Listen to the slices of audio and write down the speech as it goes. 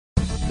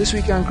This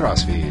week on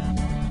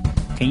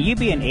CrossFeed. Can you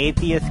be an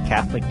atheist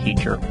Catholic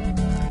teacher?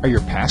 Are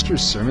your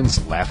pastor's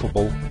sermons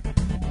laughable?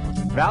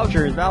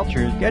 Vouchers,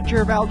 get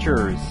your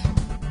vouchers.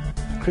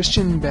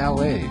 Christian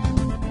ballet.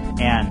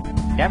 And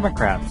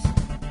Democrats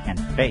and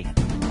faith.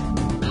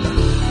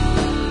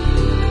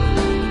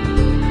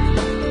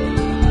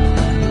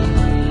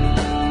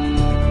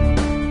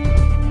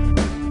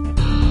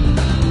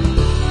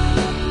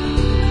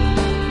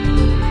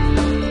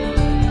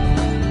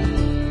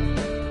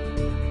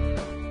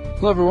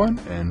 Hello, everyone,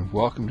 and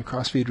welcome to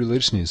CrossFeed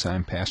Religious News.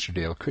 I'm Pastor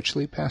Dale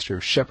Critchley, pastor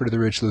of Shepherd of the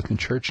Ridge Lutheran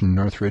Church in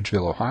North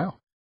Ridgeville, Ohio.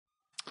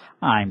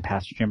 I'm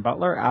Pastor Jim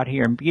Butler, out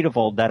here in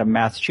beautiful Dedham,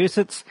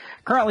 Massachusetts,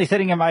 currently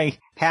sitting in my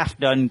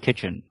half-done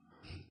kitchen.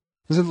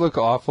 Does it look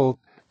awful?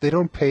 They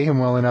don't pay him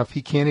well enough.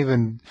 He can't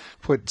even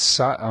put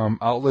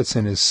outlets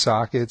in his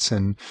sockets,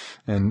 and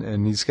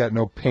he's got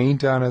no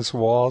paint on his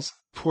walls.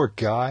 Poor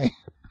guy.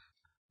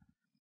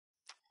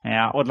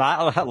 Yeah, well,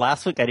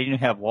 last week I didn't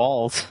have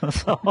walls,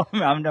 so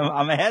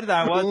I'm ahead than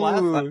I was last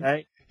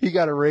Sunday. He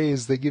got a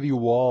raise. They give you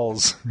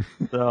walls.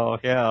 So,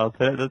 yeah.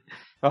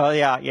 Well,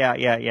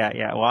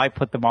 yeah. Well, I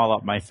put them all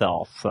up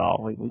myself,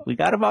 so we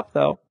got them up,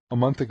 though. A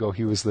month ago,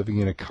 he was living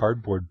in a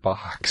cardboard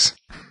box.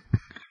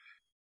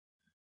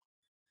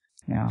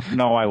 Yeah.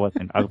 No, I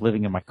wasn't. I was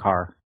living in my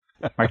car,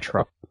 my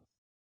truck.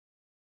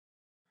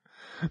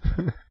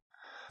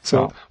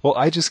 Well,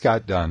 I just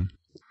got done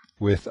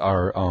with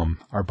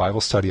our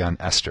Bible study on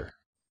Esther,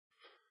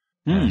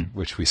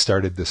 which we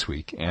started this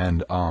week,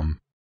 and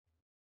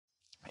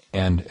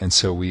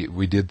so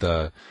we did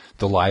the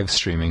live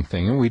streaming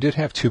thing, and we did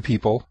have two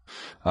people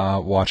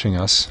watching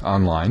us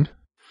online.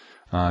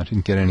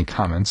 Didn't get any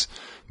comments,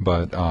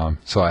 but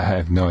so I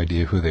have no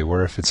idea who they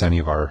were. If it's any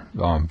of our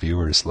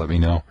viewers, let me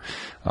know,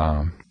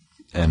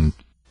 and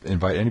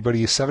invite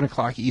anybody.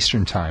 7:00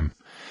 Eastern time.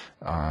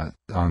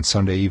 On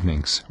Sunday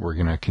evenings, we're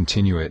going to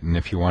continue it, and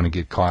if you want to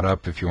get caught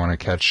up, if you want to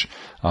catch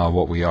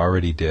what we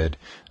already did,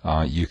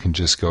 you can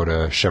just go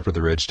to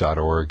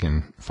shepherdtheridge.org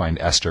and find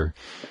Esther,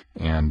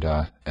 and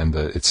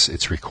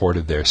it's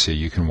recorded there, so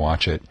you can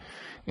watch it.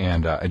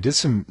 And I did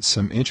some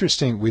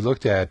interesting. We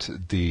looked at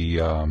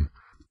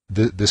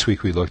this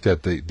week. We looked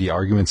at the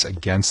arguments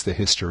against the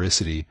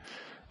historicity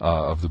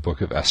of the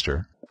Book of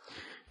Esther,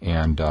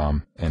 and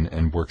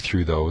worked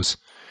through those,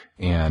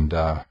 and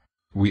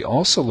we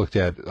also looked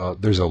at,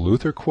 there's a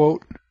Luther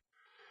quote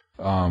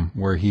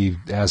where he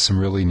has some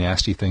really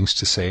nasty things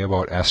to say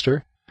about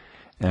Esther.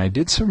 And I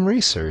did some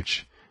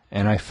research,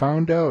 and I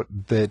found out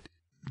that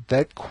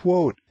that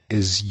quote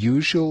is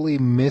usually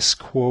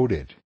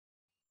misquoted.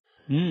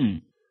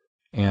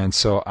 And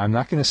so I'm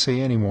not going to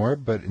say any more,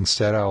 but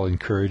instead I'll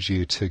encourage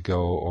you to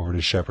go over to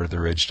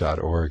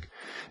shepherdtheridge.org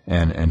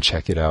and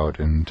check it out,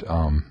 and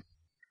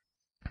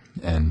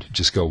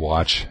just go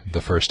watch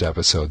the first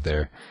episode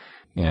there.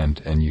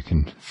 And you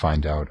can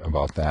find out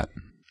about that.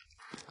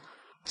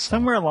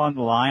 Somewhere along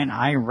the line,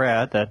 I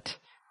read that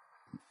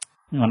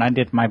when I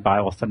did my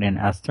Bible study in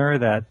Esther,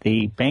 that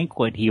the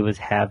banquet he was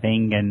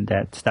having and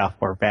that stuff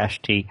where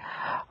Vashti,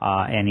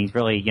 and he's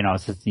really,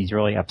 since he's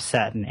really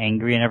upset and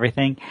angry and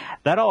everything,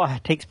 that all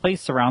takes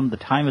place around the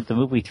time of the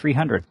movie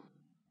 300.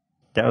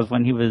 That was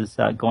when he was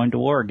going to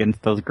war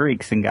against those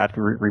Greeks and got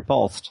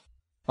repulsed.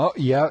 Oh,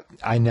 yeah,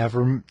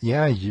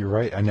 you're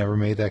right. I never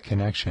made that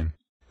connection,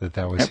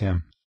 that was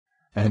him.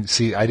 And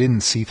see, I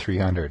didn't see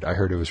 300. I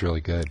heard it was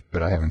really good,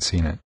 but I haven't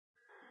seen it.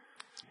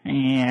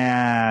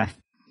 Yeah,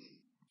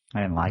 I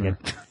didn't like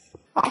it.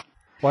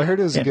 Well, I heard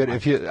it was good.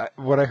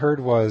 What I heard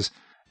was,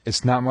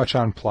 it's not much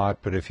on plot,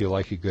 but if you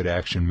like a good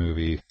action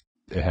movie,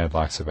 it had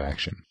lots of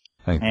action.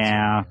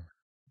 I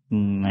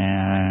don't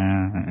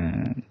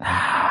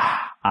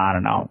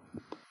know.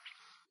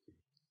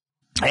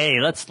 Hey,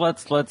 let's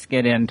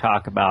get in and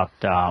talk about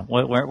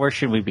where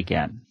should we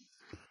begin?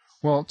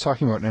 Well,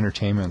 talking about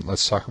entertainment,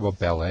 let's talk about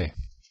ballet.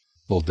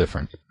 A little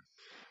different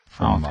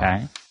from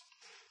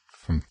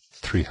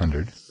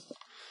 300.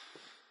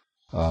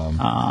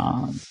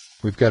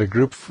 We've got a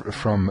group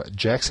from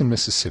Jackson,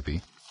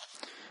 Mississippi.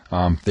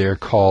 They're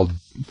called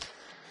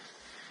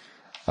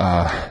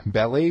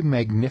Ballet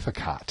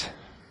Magnificat.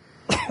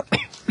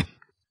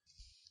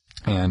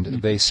 And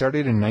they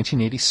started in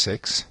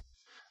 1986.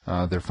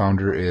 Their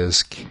founder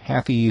is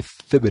Kathy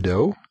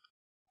Thibodeau.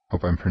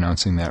 Hope I'm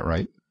pronouncing that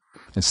right.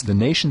 It's the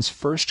nation's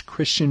first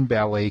Christian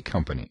ballet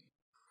company.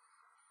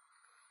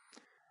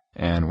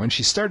 And when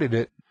she started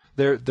it,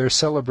 they're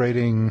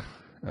celebrating,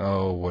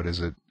 what is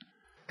it?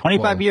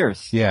 25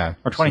 years. Yeah.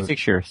 Or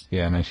 26 years.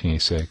 Yeah,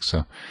 1986.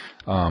 So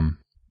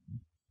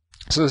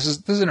this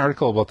is an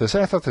article about this,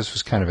 and I thought this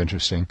was kind of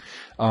interesting.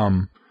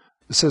 It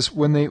says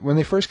when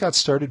they first got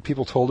started,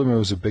 people told them it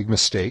was a big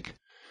mistake.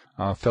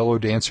 Fellow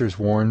dancers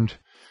warned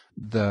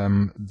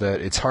them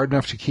that it's hard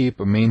enough to keep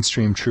a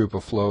mainstream troupe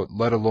afloat,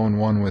 let alone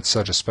one with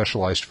such a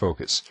specialized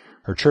focus.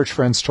 Her church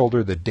friends told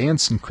her that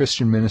dance and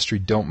Christian ministry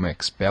don't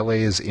mix.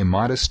 Ballet is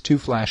immodest, too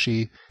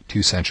flashy,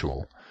 too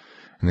sensual.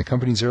 In the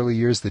company's early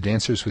years, the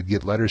dancers would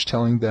get letters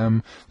telling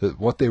them that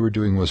what they were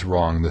doing was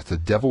wrong, that the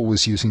devil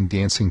was using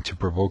dancing to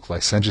provoke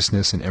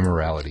licentiousness and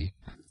immorality.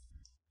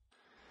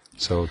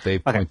 So they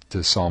point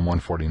to Psalm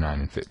 149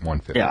 and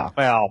 150. Yeah,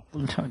 well,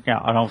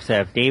 I don't say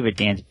have David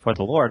dance before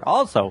the Lord.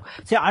 Also,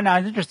 see, I know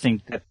it's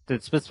interesting that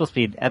it's supposed to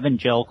be an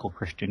evangelical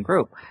Christian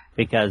group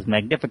because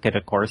Magnificat,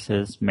 of course,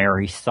 is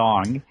Mary's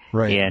song,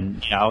 right?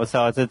 And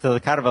so it's a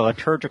kind of a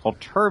liturgical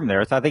term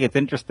there. So I think it's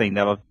interesting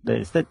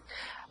that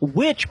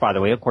which, by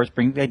the way, of course,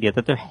 brings the idea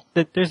that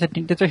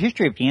there's a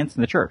history of dance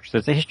in the church.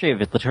 There's a history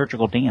of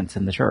liturgical dance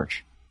in the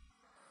church.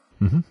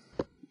 Mm-hmm.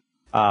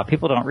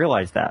 People don't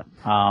realize that,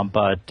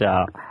 but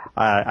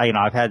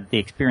I've had the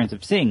experience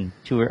of seeing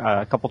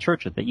a couple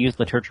churches that use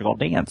liturgical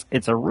dance.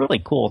 It's a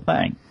really cool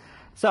thing.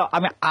 So, I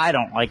mean, I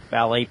don't like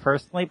ballet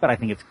personally, but I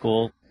think it's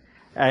cool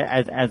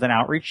as an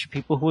outreach to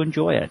people who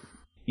enjoy it.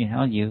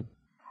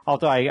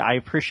 Although I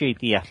appreciate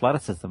the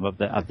athleticism of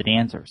the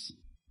dancers.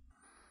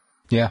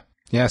 Yeah,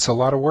 it's a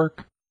lot of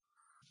work.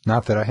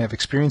 Not that I have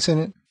experience in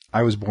it.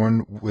 I was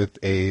born with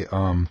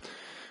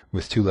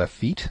with 2 left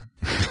feet.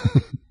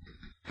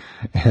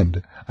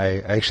 And I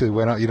actually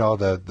went out,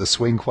 the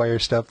swing choir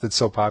stuff that's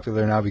so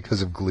popular now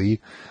because of Glee.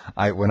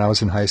 When I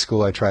was in high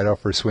school, I tried out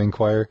for swing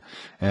choir,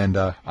 and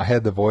I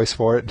had the voice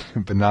for it,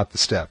 but not the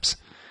steps.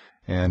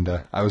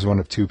 And I was one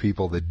of 2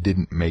 people that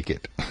didn't make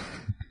it.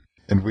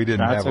 And we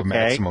didn't have a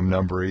maximum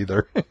number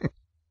either.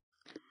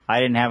 I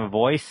didn't have a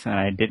voice, and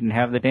I didn't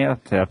have the dance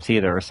steps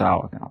either,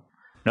 so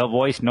no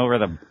voice, no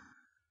rhythm.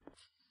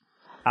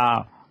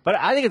 But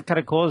I think it's kind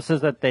of cool. This is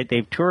that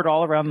they've toured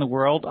all around the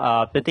world.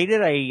 That they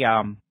did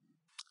a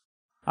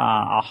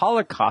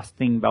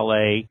Holocaust-themed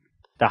ballet,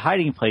 The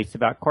Hiding Place,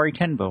 about Corrie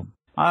ten Boom.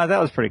 That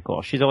was pretty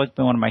cool. She's always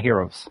been one of my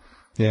heroes.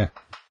 Yeah.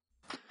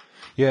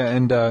 Yeah,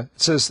 and it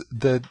says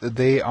that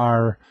they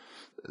are,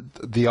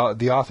 the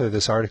author of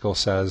this article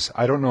says,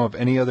 I don't know of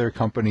any other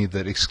company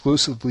that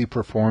exclusively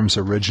performs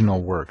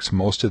original works,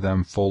 most of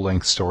them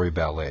full-length story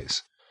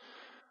ballets.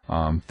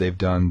 They've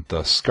done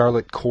The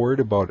Scarlet Cord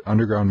about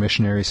underground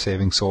missionaries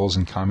saving souls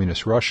in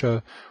communist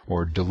Russia,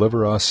 or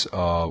Deliver Us,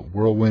 a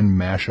whirlwind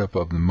mashup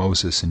of the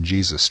Moses and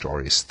Jesus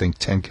stories. Think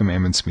 10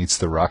 Commandments meets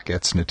the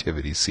Rockettes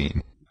nativity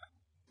scene.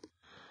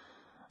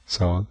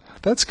 So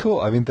that's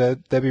cool. I mean,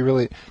 that'd be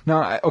really...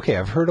 Now,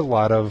 I've heard a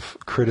lot of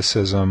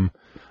criticism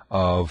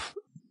of,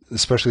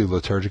 especially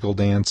liturgical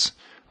dance,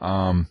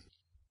 in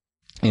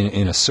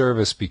a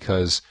service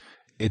because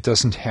it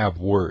doesn't have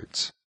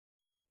words.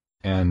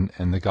 And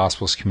the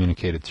gospel is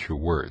communicated through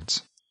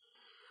words.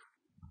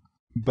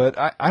 But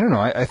I don't know.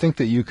 I think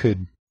that you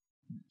could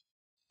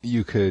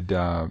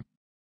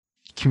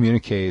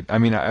communicate. I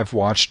mean, I've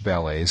watched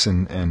ballets,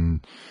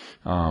 and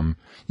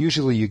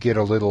usually you get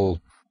a little,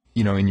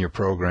 in your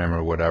program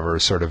or whatever,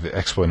 sort of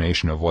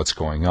explanation of what's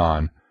going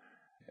on,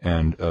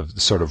 and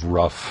of sort of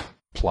rough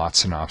plot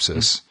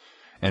synopsis.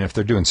 And if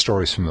they're doing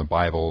stories from the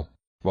Bible,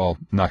 well,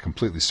 not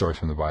completely stories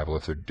from the Bible,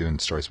 if they're doing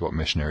stories about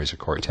missionaries or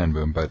Corrie ten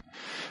Boom, but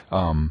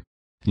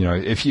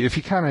if you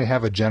kind of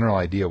have a general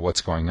idea of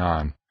what's going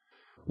on,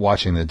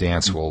 watching the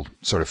dance will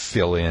sort of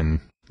fill in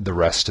the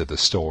rest of the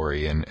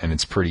story, and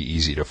it's pretty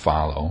easy to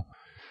follow.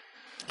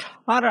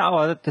 I don't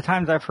know. The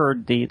times I've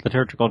heard seen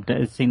liturgical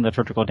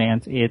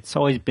dance, it's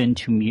always been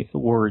to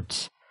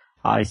words.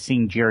 I've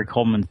seen Jerry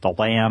Coleman's The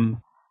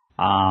Lamb.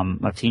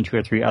 I've seen 2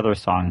 or 3 other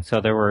songs.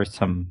 So there were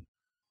some.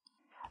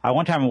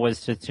 One time it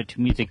was to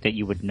music that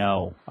you would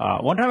know.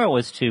 One time it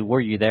was to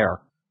Were You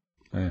There?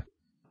 Yeah.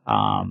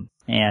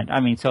 And I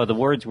mean, so the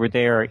words were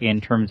there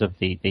in terms of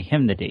the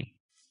hymnody,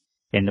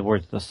 in the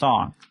words of the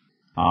song.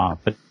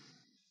 But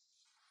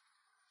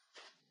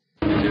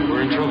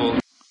we're in trouble.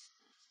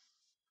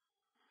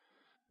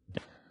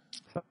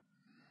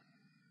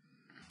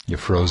 You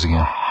froze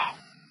again.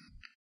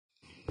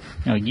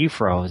 No, you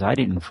froze. I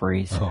didn't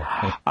freeze. Oh,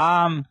 okay.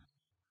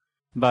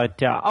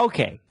 But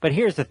okay. But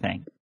here's the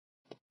thing: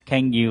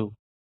 can you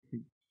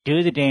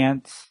do the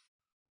dance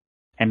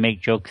and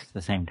make jokes at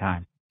the same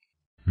time?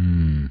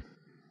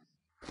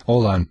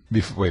 Hold on.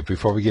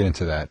 Before we get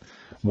into that,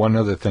 one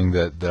other thing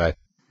that I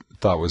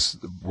thought was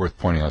worth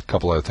pointing out, a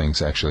couple other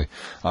things, actually.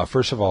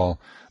 First of all,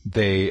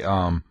 they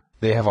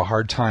have a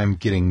hard time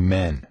getting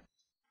men.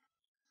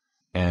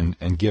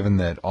 And given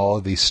that all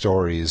of these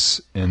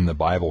stories in the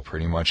Bible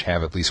pretty much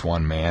have at least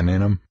one man in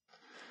them,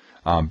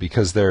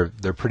 because they're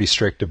pretty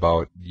strict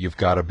about you've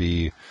got to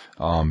be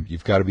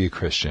a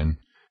Christian,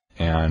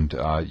 and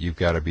you've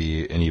got to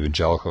be an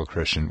evangelical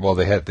Christian. Well,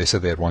 they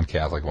said they had one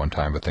Catholic one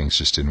time, but things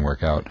just didn't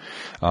work out.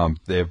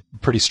 They have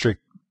pretty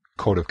strict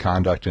code of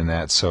conduct in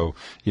that. So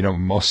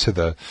most of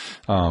them,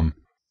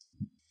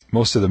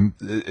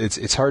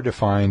 it's hard to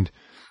find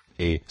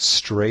a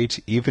straight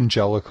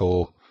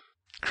evangelical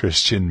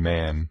Christian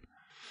man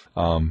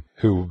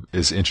who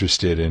is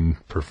interested in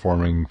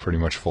performing pretty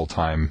much full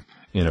time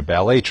in a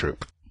ballet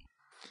troupe.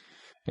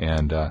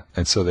 And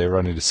so they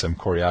run into some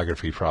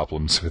choreography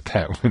problems with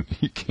that when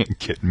you can't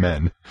get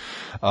men.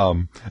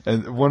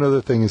 And one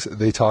other thing is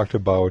they talked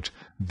about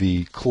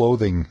the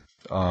clothing,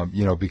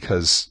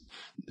 because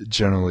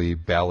generally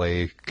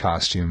ballet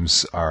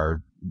costumes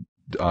are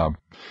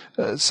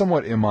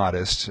somewhat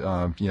immodest,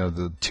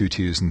 the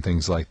tutus and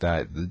things like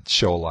that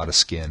show a lot of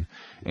skin.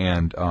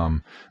 And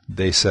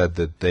they said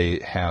that they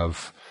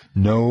have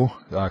No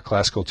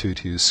classical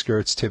tutus.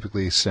 Skirts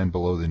typically extend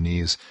below the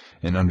knees,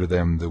 and under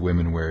them the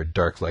women wear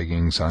dark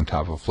leggings on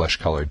top of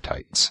flesh-colored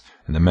tights,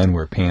 and the men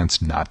wear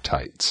pants, not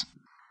tights.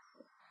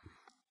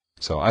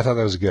 So I thought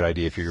that was a good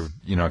idea. If you're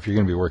going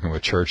to be working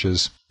with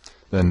churches,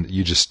 then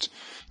you just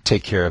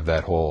take care of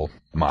that whole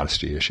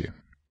modesty issue.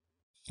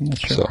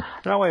 That's true. So,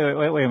 no, wait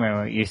a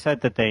minute. You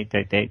said that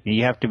they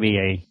you have to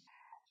be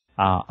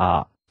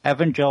a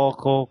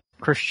evangelical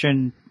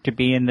Christian to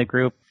be in the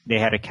group. They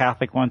had a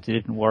Catholic one that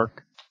didn't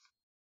work,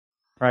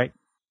 right?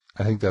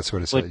 I think that's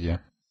what it said. Yeah.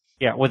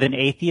 Yeah. Would an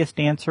atheist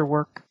answer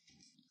work?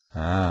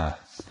 Ah,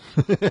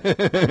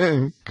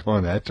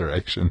 going that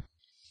direction.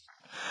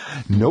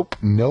 Nope,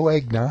 no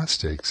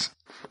agnostics,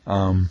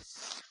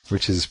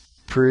 which is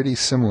pretty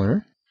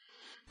similar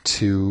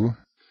to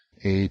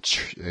a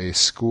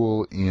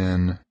school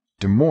in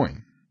Des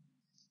Moines.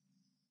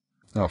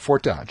 No,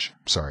 Fort Dodge.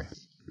 Sorry.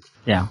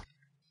 Yeah.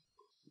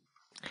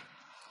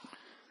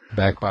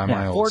 Back by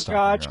my old Fort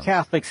Dodge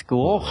Catholic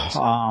School.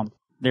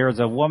 There's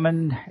a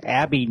woman,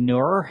 Abby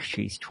Noor.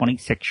 She's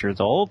 26 years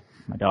old,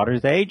 my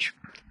daughter's age,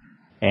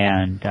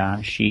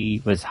 and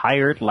she was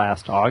hired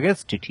last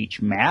August to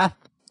teach math.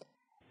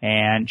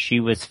 And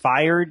she was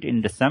fired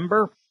in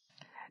December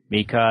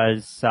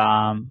because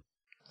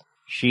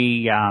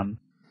she had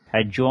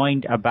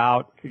joined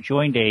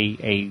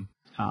a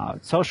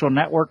social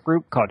network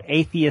group called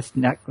Atheist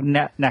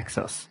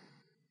Nexus,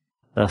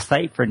 the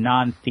site for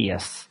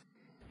non-theists.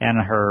 And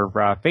on her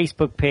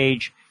Facebook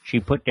page, she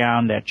put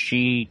down that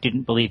she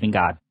didn't believe in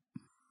God.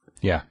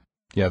 Yeah.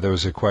 Yeah, there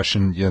was a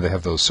question, they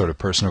have those sort of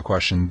personal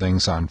question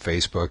things on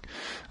Facebook,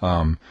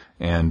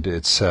 and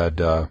it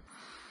said,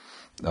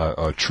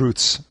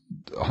 truths,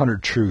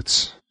 100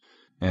 truths,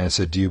 and it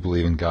said, do you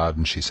believe in God?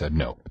 And she said,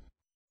 no.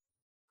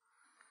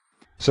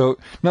 So,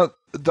 now,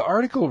 the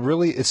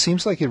article it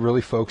seems like it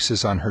really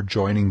focuses on her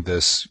joining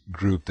this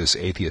group, this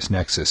Atheist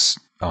Nexus,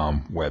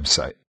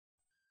 website,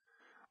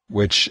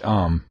 which,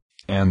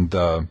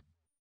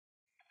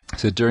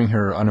 said during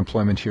her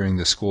unemployment hearing,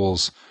 the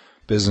school's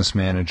business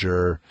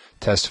manager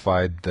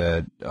testified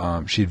that,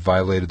 she'd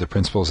violated the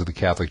principles of the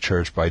Catholic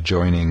Church by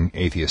joining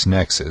Atheist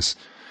Nexus.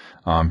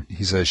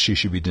 He says she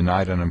should be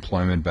denied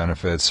unemployment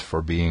benefits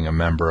for being a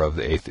member of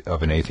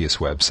an atheist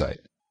website.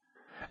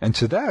 And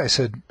to that I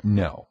said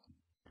no.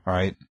 All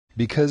right?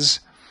 Because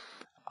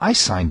I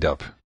signed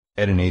up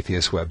at an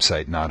atheist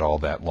website not all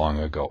that long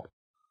ago.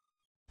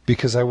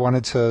 Because I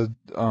wanted to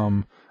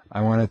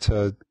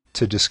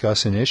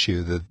discuss an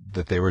issue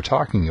that they were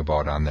talking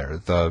about on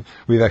there.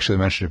 We've actually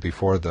mentioned it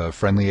before, the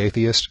Friendly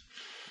Atheist.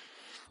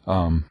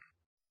 They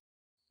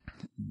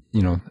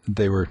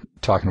were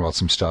talking about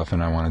some stuff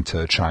and I wanted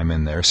to chime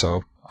in there,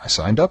 so I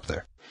signed up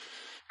there.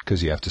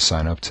 Because you have to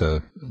sign up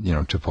to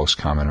post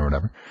comment or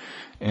whatever.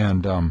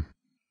 And,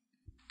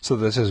 so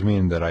this doesn't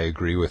mean that I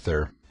agree with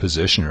their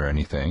position or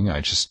anything.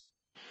 I just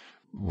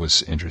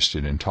was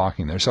interested in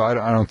talking there. So I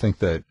don't think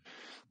that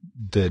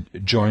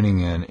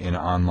joining an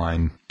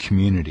online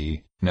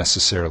community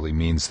necessarily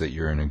means that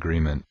you're in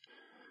agreement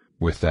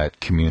with that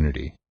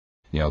community.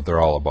 They're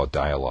all about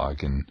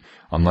dialogue, and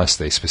unless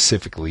they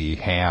specifically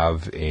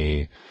have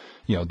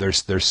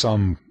there's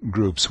some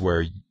groups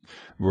where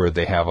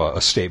they have a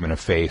statement of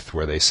faith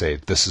where they say,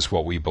 this is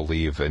what we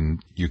believe,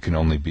 and you can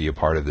only be a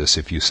part of this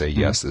if you say,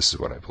 yes, this is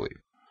what I believe.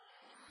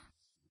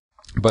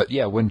 But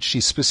yeah, when she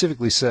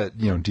specifically said,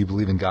 do you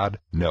believe in God?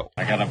 No.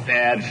 I got a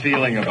bad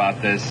feeling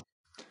about this.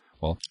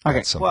 Well,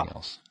 that's something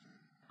else.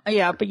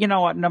 Yeah, but you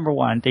know what? Number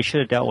one, they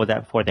should have dealt with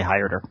that before they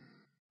hired her.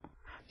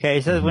 Okay,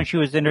 it says when she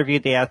was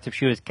interviewed, they asked if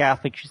she was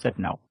Catholic. She said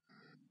no.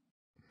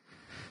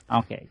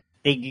 Okay.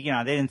 They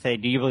didn't say,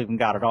 do you believe in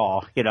God at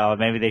all?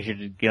 Maybe they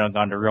should have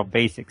gone to real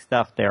basic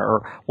stuff there.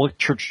 Or what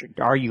church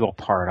are you a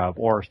part of?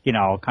 Or,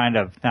 kind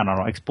of, I don't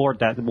know, explored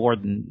that more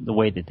than the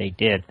way that they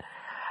did.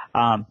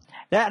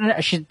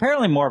 She's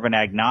apparently more of an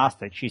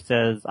agnostic. She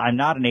says, I'm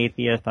not an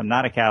atheist, I'm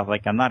not a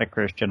Catholic, I'm not a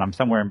Christian, I'm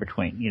somewhere in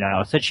between,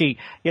 So she,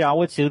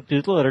 would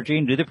do the liturgy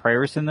and do the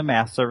prayers and the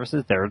mass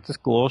services there at the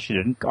school. She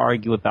didn't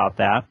argue about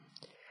that.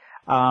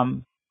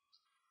 And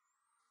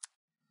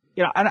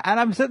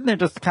I'm sitting there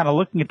just kind of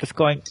looking at this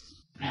going,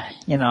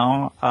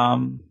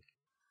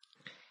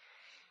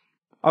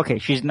 okay,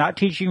 she's not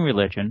teaching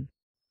religion.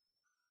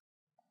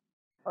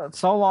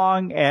 So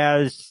long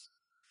as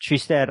she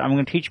said, I'm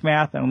going to teach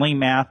math and only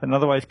math, and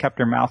otherwise kept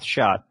her mouth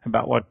shut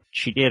about what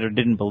she did or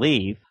didn't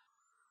believe.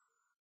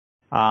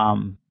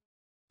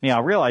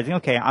 Realizing,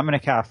 okay, I'm in a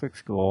Catholic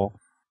school.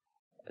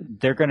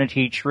 They're going to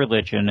teach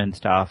religion and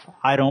stuff.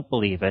 I don't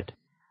believe it,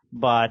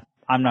 but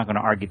I'm not going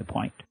to argue the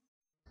point.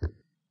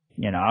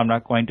 I'm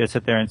not going to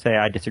sit there and say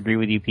I disagree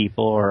with you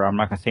people, or I'm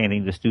not going to say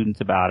anything to students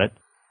about it.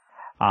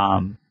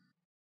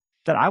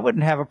 Then I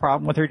wouldn't have a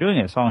problem with her doing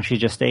it as long as she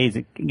just stays,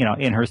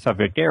 in her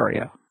subject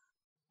area.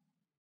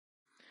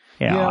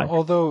 Yeah,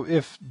 although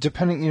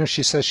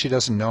she says she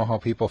doesn't know how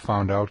people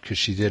found out because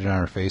she did it on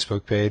her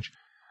Facebook page.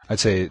 I'd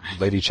say,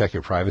 lady, check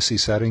your privacy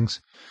settings.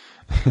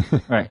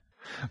 Right.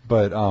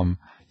 But,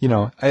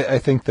 I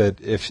think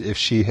that if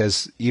she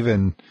has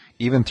even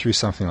even through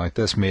something like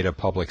this, made a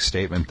public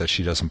statement that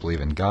she doesn't believe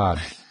in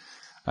God,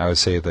 I would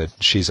say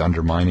that she's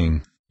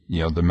undermining,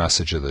 the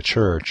message of the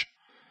church.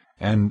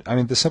 And, I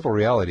mean, the simple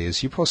reality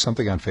is you post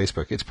something on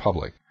Facebook, it's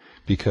public.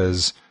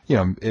 Because,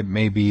 it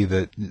may be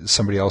that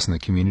somebody else in the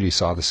community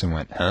saw this and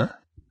went, huh?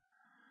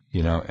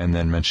 And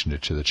then mentioned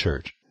it to the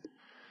church.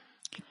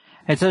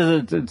 It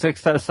says it's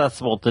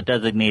accessible to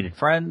designated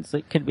friends.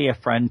 It could be a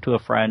friend to a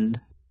friend,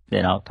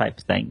 type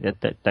of thing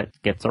that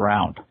gets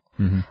around.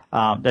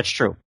 Mm-hmm. That's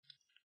true.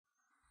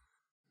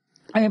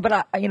 I mean,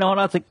 but when I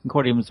was at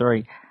Concordia,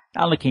 Missouri,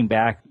 now looking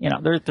back,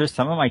 there's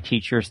some of my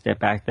teachers that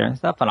back there and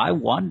stuff, and I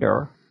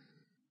wonder,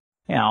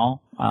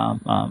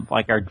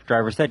 like our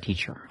driver's ed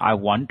teacher, I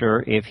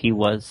wonder if he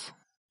was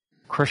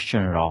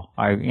Christian at all.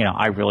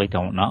 I really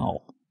don't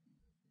know.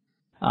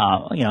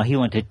 He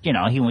went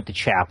to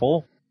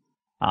chapel.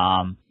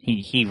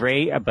 He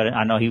raised, but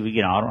I know I don't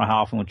know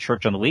how often went to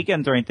church on the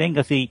weekends or anything,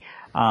 because he,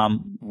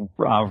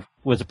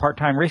 was a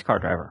part-time race car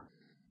driver.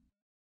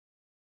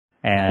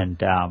 And,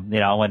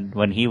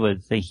 when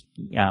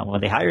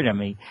they hired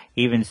him, he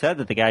even said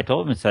that the guy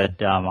told him,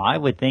 I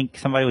would think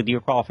somebody with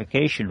your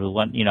qualification would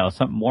want,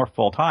 something more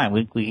full-time.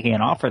 We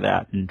can't offer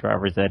that in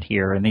driver's ed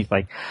here. And he's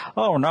like,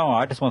 oh no,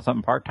 I just want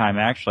something part-time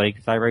actually,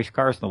 because I race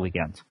cars on the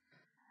weekends.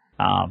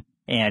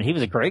 And he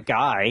was a great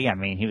guy. I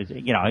mean, he was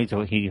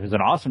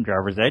an awesome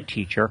driver's ed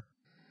teacher,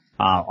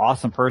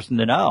 awesome person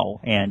to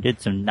know, and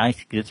did some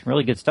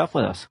really good stuff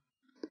with us.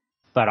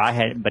 But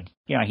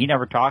he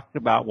never talked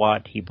about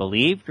what he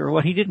believed or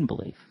what he didn't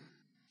believe.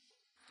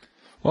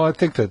 Well, I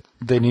think that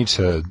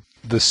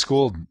the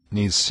school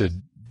needs to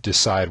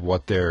decide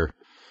what their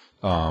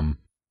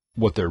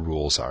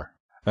rules are.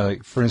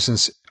 Like, for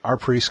instance, our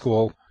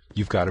preschool,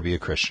 you've got to be a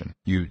Christian.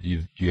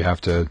 You have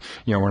to,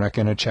 we're not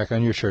going to check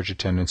on your church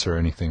attendance or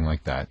anything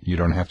like that. You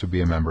don't have to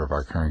be a member of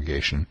our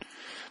congregation.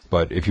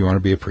 But if you want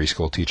to be a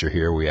preschool teacher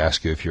here, we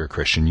ask you if you're a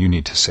Christian, you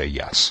need to say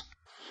yes.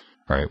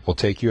 All right, we'll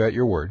take you at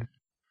your word.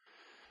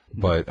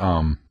 But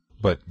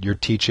you're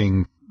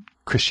teaching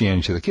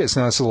Christianity to the kids.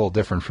 Now, that's a little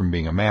different from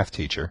being a math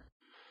teacher,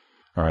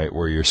 all right,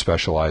 where you're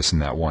specialized in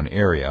that one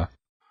area.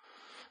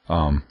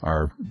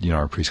 Our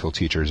preschool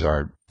teachers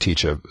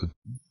teach a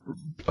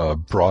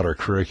broader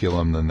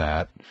curriculum than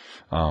that,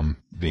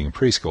 being a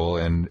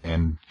preschool,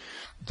 and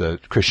the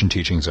Christian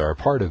teachings are a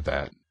part of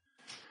that.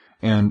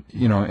 And,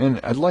 and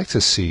I'd like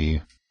to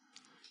see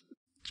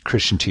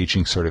Christian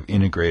teaching sort of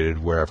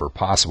integrated wherever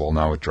possible.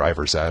 Now with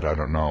driver's ed, I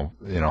don't know,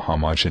 how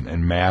much,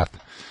 and math,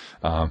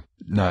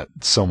 not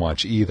so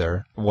much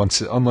either.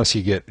 Unless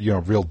you get,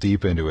 real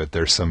deep into it,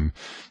 there's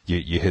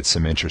you hit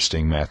some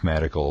interesting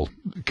mathematical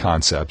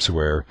concepts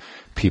where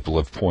people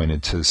have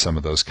pointed to some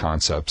of those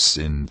concepts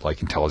in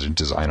like intelligent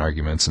design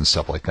arguments and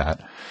stuff like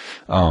that.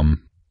 Well,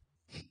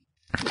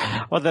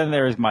 then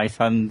there's my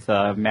son's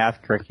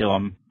math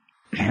curriculum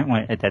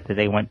that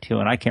they went to,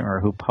 and I can't remember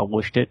who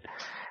published it.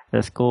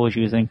 The school was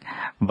using,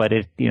 but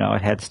it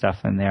had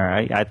stuff in there.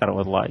 I thought it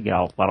was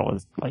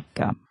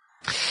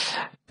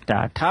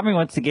Tommy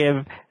wants to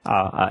give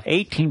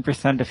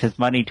 18% of his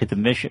money to the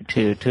mission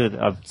to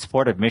a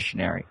supportive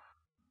missionary.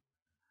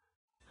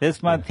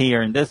 This month he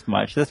earned this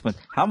much. This month,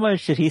 how much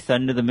should he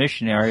send to the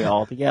missionary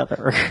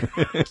altogether?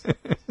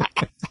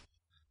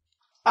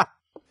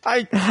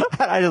 I just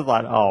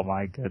thought, oh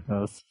my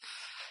goodness,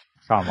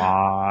 come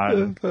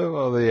on.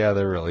 Well, yeah,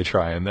 they're really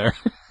trying there.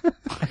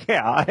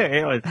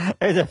 Yeah,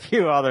 there's a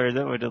few others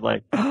that were just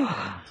like,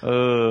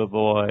 oh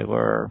boy,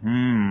 we're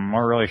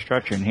really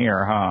stretching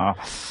here, huh?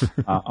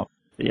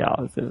 Yeah,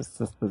 it was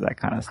just that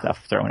kind of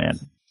stuff thrown in.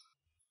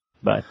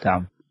 But,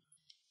 I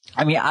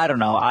mean, I don't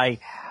know.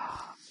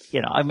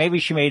 Maybe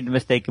she made the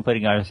mistake of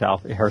putting on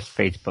her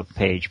Facebook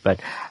page, but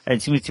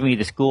it seems to me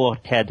the school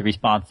had the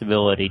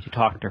responsibility to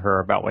talk to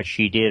her about what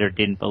she did or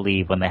didn't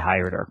believe when they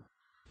hired her.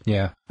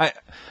 Yeah.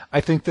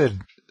 I think that,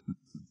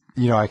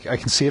 I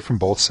can see it from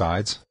both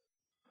sides.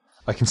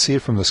 I can see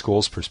it from the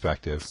school's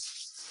perspective,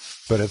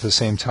 but at the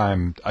same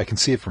time, I can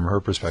see it from her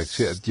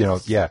perspective.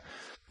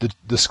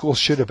 The school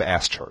should have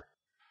asked her.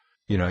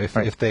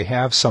 If they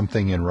have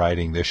something in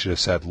writing, they should have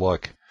said,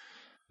 look,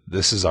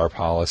 this is our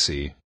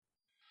policy.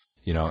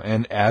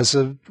 And as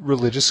a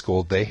religious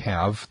school, they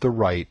have the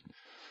right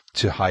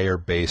to hire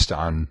based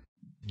on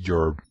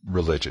your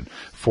religion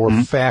for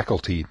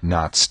faculty,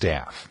 not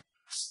staff.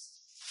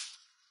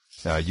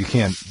 You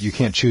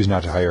can't choose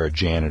not to hire a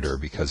janitor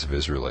because of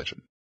his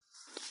religion.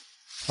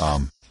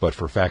 But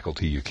for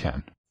faculty, you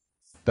can.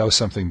 That was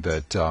something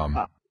that,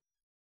 I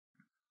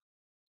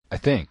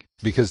think,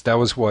 because that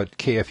was what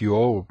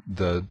KFUO,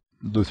 the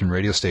Lutheran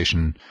radio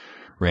station,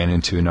 ran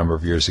into a number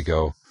of years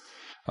ago,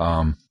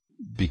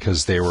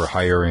 because they were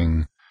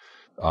hiring,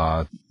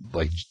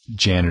 like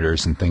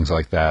janitors and things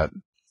like that,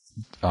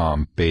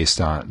 based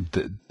on,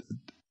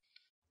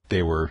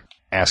 they were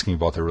asking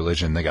about their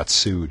religion. They got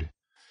sued,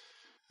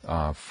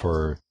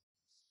 for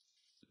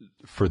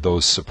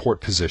those support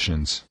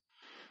positions.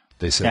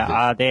 They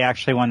said they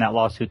actually won that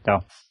lawsuit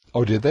though.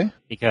 Oh, did they?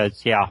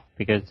 Because the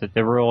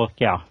rule,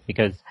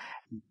 because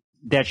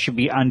that should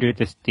be under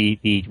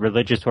the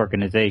religious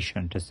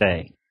organization to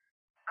say.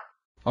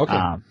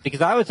 Okay.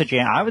 Because I was a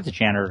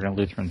janitor in a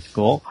Lutheran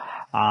school.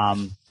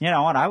 And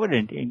I would,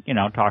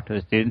 talk to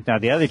the students. Now,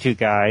 the other two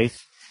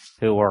guys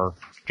who were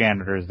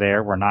janitors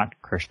there were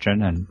not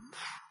Christian, and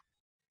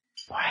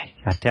boy,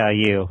 I tell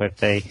you, if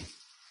they,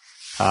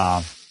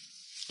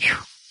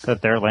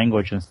 that their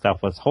language and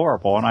stuff was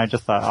horrible, and I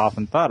just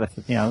often thought, I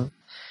said,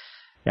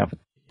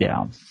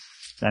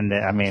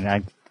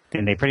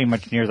 and they pretty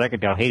much, near as I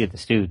could tell, hated the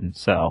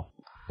students, so.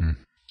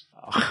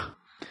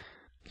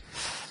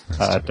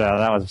 But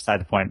that was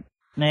beside the point.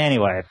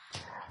 Anyway,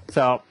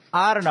 so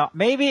I don't know.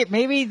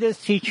 Maybe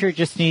this teacher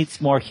just needs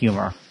more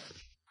humor.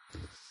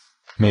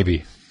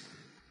 Maybe.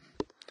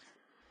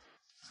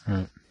 All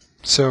right.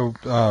 So,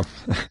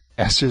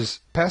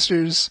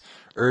 pastors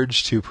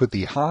urged to put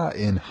the ha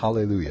in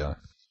hallelujah.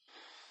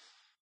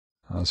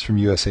 It's from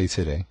USA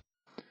Today,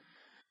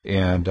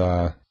 and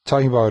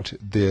talking about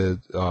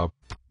the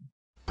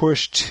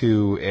push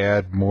to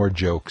add more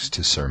jokes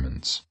to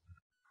sermons.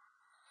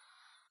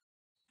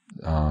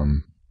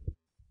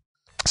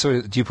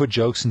 So do you put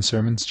jokes in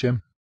sermons,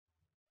 Jim?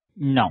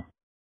 No.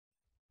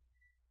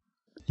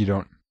 You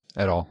don't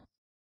at all?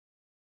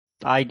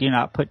 I do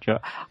not put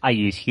jokes. I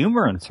use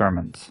humor in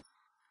sermons.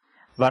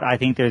 But I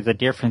think there's a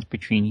difference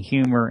between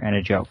humor and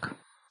a joke.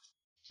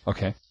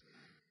 Okay.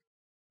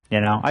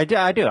 I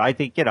do. I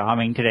think,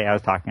 today I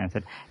was talking, I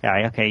said,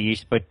 yeah, okay, you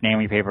should put name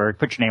on your paper,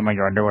 put your name on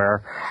your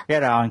underwear,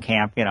 in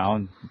camp,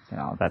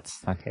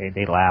 that's okay.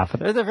 They laugh.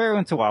 There's every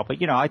once in a while,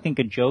 but, I think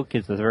a joke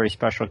is a very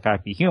special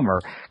type of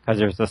humor because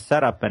there's a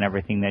setup and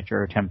everything that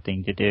you're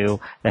attempting to do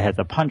that has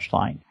a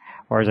punchline.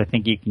 Whereas I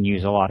think you can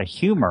use a lot of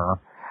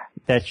humor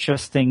that's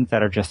just things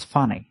that are just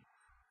funny.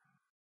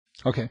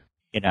 Okay.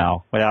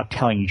 Without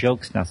telling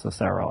jokes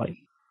necessarily.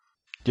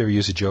 Do you ever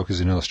use a joke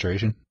as an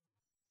illustration?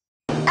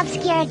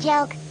 Obscure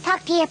joke.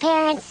 Talk to your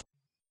parents.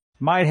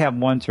 Might have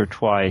once or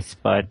twice,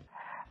 but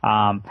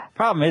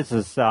problem is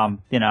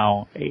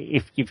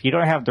if you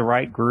don't have the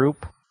right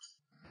group,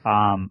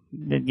 a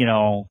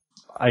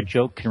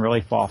joke can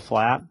really fall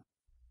flat.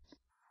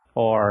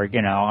 Or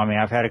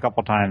I've had a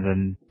couple times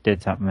and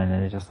did something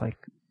and it's just like,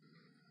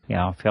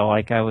 feel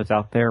like I was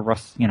out there,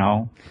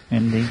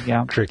 in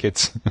the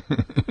crickets.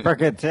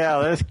 Crickets, yeah,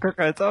 there's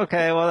crickets.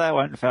 Okay, well that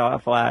went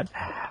flat.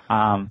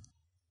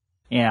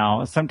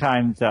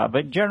 Sometimes,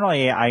 but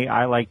generally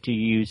I like to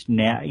use,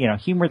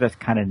 humor that's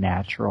kind of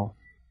natural.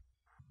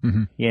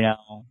 Mm-hmm.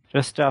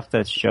 Just stuff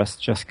that's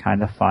just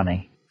kind of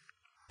funny.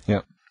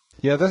 Yeah.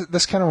 Yeah,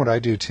 that's kind of what I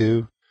do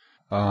too.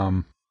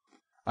 I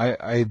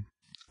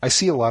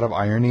see a lot of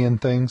irony in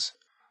things.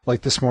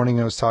 Like this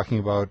morning I was talking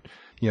about,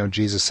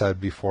 Jesus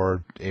said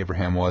before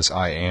Abraham was,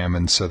 I am,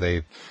 and so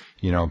they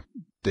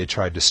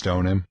tried to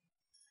stone him.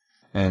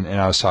 And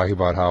I was talking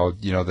about how,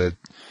 that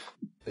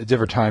at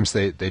different times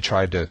they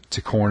tried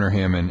to corner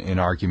him in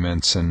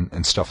arguments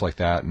and stuff like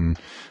that, and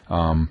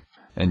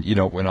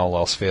when all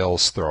else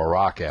fails, throw a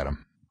rock at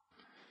him,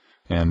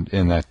 and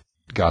that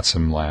got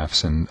some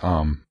laughs, and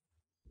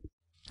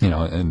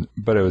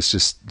but it was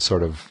just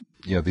sort of,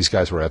 these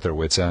guys were at their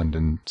wits' end,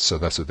 and so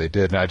that's what they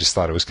did, and I just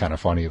thought it was kind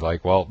of funny,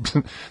 like, well,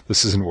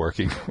 this isn't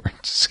working, we're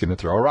just going to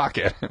throw a rock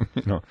at him,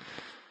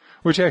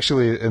 which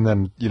actually, and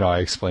then I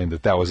explained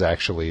that was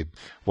actually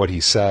what he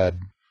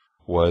said.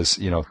 Was,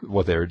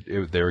 what they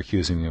were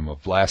accusing him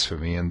of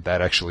blasphemy, and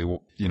that actually,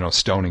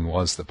 stoning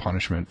was the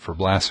punishment for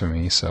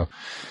blasphemy. So,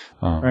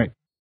 right.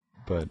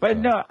 But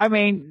no, I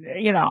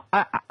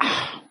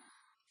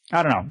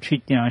don't know.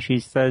 She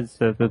says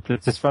that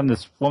this is from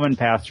this woman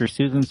pastor,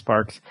 Susan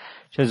Sparks.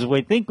 She says,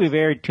 we think we've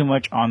erred too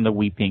much on the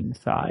weeping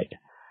side.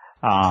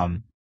 I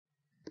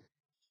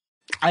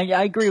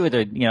agree with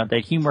her,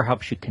 that humor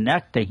helps you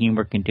connect, that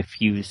humor can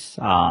diffuse,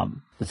 the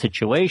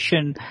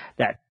situation,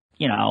 that,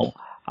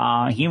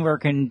 humor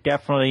can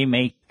definitely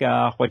make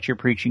what you're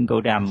preaching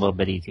go down a little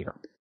bit easier.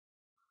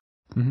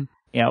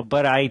 Mm-hmm.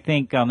 But I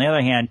think on the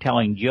other hand,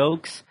 telling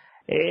jokes,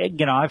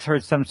 I've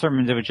heard some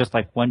sermons that were just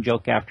like one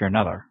joke after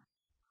another.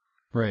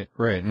 Right.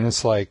 And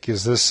it's like,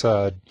 is this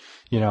a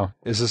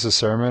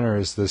sermon or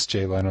is this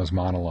Jay Leno's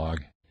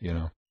monologue?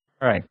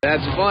 Right.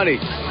 That's funny.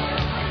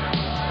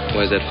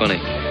 Why is that funny?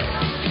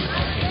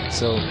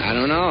 So I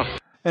don't know.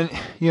 And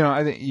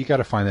I think you got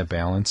to find that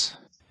balance.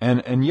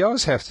 And you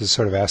always have to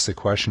sort of ask the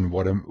question,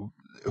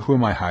 who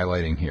am I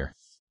highlighting here?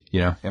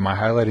 Am I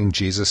highlighting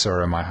Jesus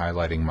or am I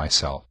highlighting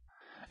myself?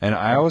 And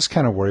I always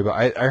kind of worry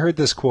about, I heard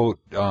this quote,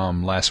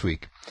 last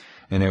week,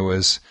 and it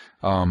was,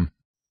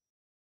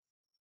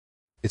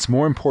 it's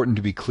more important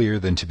to be clear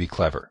than to be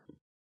clever.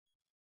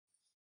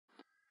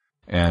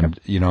 And,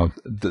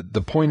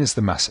 the point is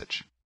the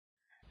message.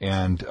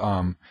 And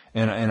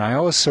I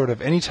always sort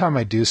of, anytime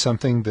I do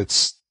something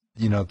that's,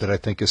 that I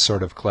think is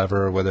sort of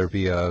clever, whether it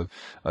be a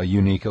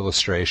unique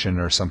illustration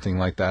or something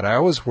like that, I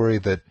always worry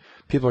that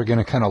people are going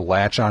to kind of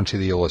latch onto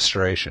the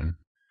illustration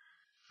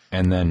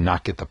and then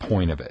not get the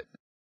point of it.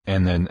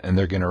 And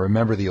they're going to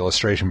remember the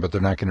illustration, but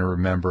they're not going to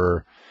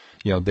remember,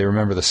 they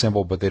remember the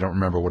symbol, but they don't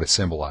remember what it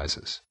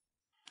symbolizes.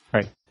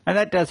 Right. And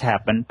that does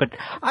happen, but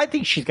I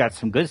think she's got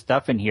some good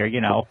stuff in here.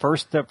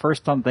 First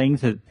on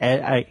things is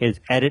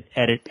edit.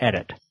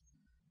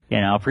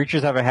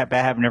 Preachers have a bad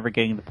habit of never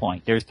getting the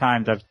point. There's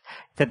times I've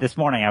said this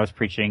morning I was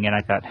preaching and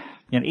I thought,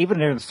 even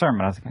during the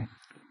sermon, I was like,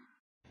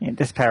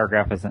 this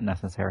paragraph isn't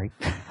necessary.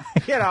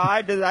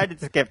 I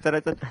just skipped it.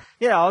 I said,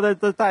 there's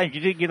the times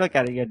you look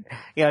at it and,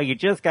 you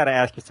just got to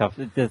ask yourself,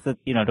 does it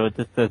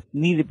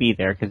need to be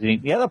there? Because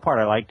the other part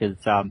I liked is,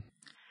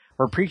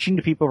 we're preaching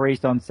to people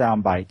raised on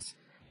sound bites.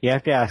 You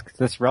have to ask, is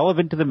this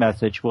relevant to the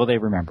message? Will they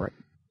remember it?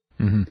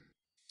 Mm-hmm.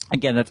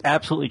 Again, that's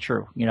absolutely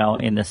true.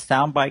 In the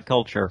soundbite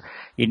culture,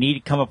 you need to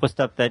come up with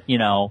stuff that,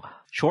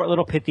 short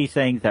little pithy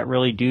things that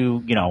really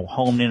do,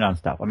 hone in on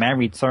stuff. I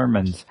read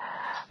sermons,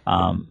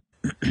 and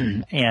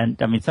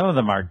some of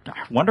them are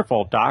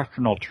wonderful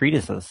doctrinal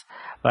treatises,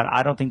 but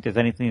I don't think there's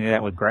anything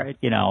that would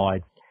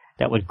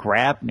that would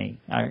grab me.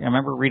 I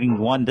remember reading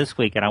one this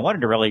week, and I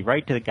wanted to really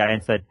write to the guy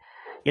and said,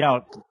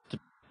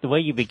 the way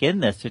you begin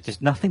this,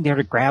 there's nothing there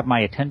to grab my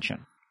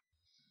attention.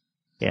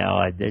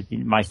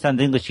 My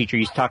son's English teacher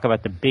used to talk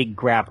about the big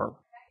grabber.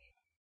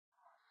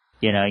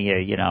 What are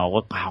you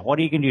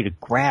going to do to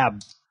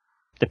grab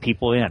the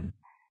people in?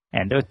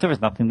 And there was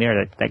nothing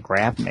there that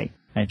grabbed me.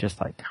 And just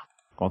like,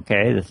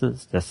 okay,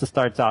 this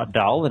starts out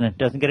dull and it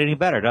doesn't get any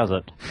better, does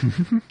it?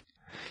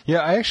 Yeah,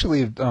 I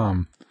actually,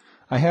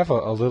 I have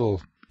a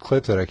little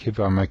clip that I keep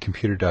on my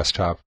computer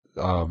desktop,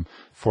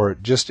 for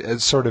just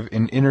as sort of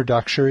an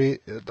introductory,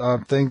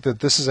 thing that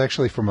this is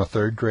actually from a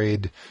third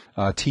grade,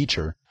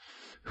 teacher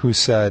who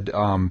said,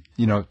 to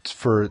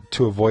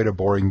avoid a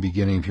boring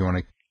beginning, if you want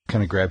to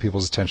kind of grab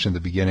people's attention at the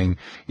beginning,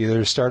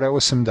 either start out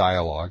with some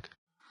dialogue,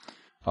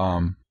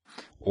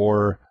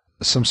 or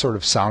some sort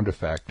of sound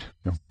effect,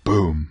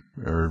 boom,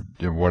 or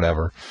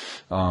whatever,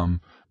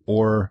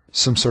 or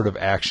some sort of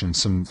action,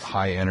 some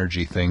high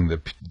energy thing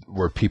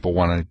where people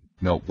want to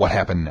know what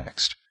happened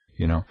next,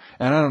 And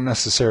I don't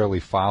necessarily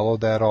follow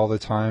that all the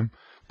time,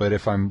 but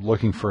if I'm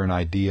looking for an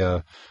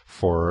idea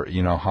for,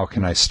 how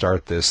can I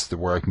start this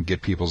where I can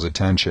get people's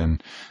attention,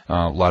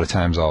 a lot of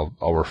times I'll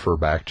refer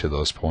back to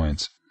those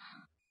points.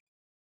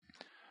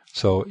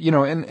 So,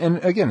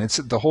 and again,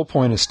 the whole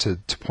point is to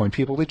point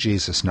people to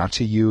Jesus, not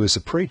to you as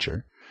a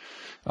preacher.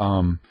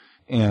 And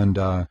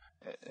I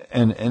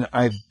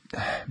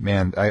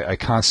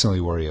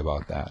constantly worry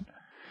about that.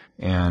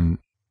 And,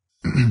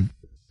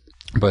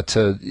 but,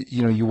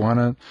 you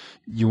want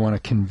to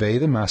convey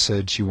the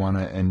message, you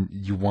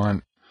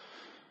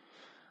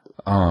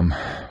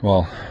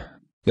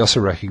also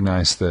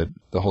recognize that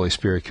the Holy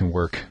Spirit can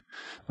work,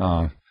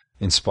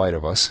 in spite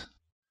of us.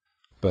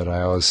 But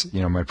I always,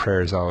 my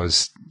prayers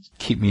always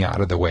keep me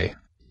out of the way,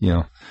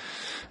 Right.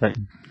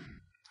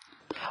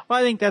 Well,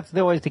 I think that's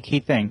always the key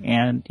thing.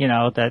 And,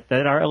 that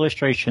our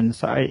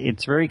illustrations,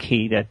 it's very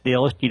key that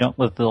you don't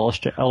let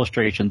the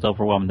illustrations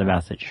overwhelm the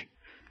message.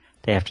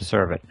 They have to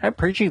serve it.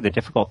 Preaching is a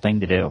difficult thing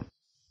to do.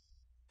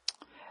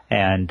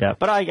 And,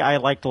 but I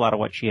liked a lot of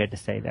what she had to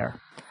say there.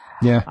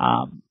 Yeah.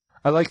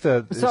 I like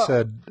that it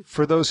said,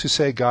 for those who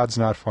say God's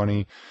not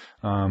funny,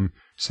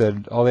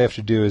 said all they have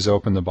to do is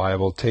open the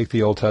Bible, take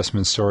the Old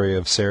Testament story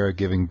of Sarah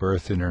giving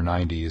birth in her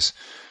 90s.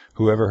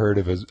 Whoever heard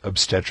of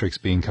obstetrics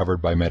being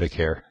covered by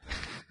Medicare?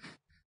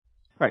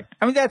 Right.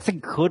 That's a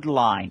good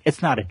line.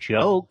 It's not a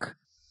joke,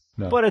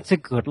 but it's a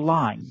good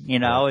line.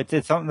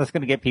 It's something that's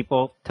going to get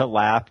people to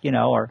laugh,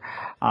 or,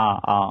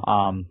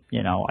 I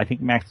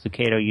think Max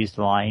Lucado used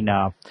the line,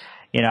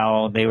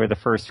 they were the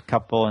first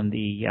couple in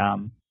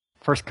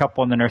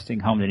the nursing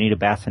home to need a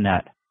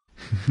bassinet.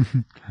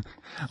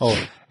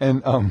 Oh,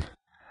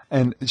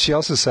 and she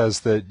also says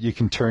that you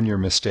can turn your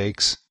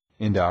mistakes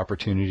into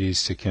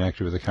opportunities to connect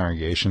with the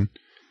congregation.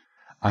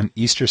 On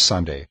Easter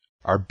Sunday,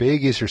 our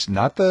big Easter,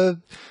 not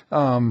the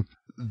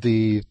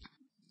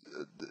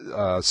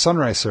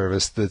sunrise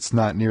service that's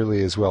not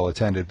nearly as well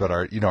attended, but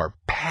our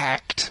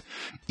packed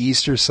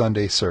Easter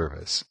Sunday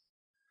service.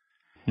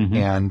 Mm-hmm.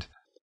 And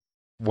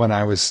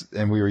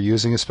we were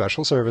using a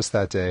special service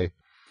that day,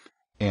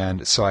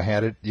 and so I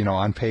had it,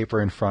 on paper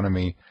in front of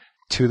me,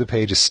 2 of the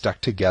pages stuck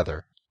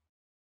together.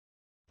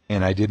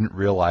 And I didn't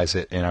realize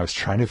it, and I was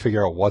trying to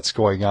figure out what's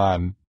going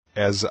on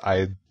as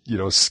I,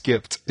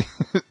 skipped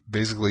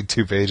basically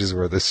 2 pages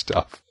worth of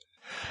stuff.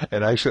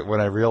 And actually,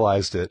 when I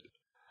realized it,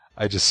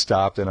 I just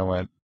stopped and I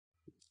went,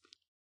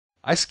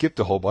 I skipped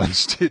a whole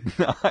bunch, didn't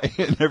I?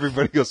 And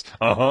everybody goes,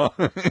 uh-huh.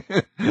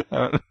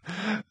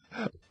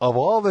 Of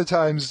all the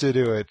times to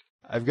do it,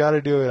 I've got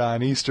to do it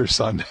on Easter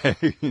Sunday,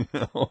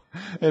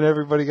 and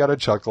everybody got a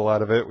chuckle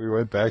out of it. We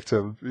went back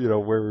to,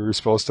 where we were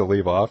supposed to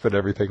leave off, and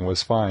everything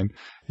was fine,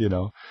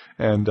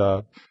 and,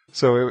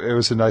 so it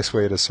was a nice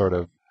way to sort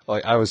of,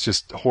 I was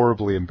just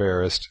horribly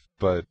embarrassed,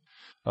 but,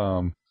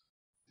 it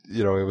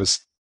was,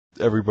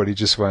 everybody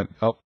just went,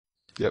 oh,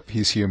 yep,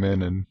 he's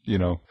human, and,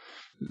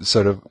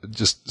 sort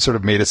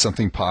of made it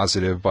something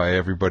positive by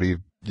everybody,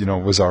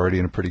 was already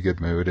in a pretty good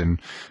mood, and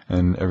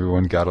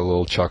everyone got a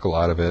little chuckle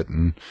out of it,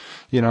 and,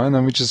 and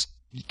then we just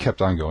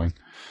kept on going.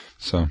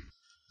 So.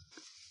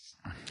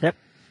 Yep.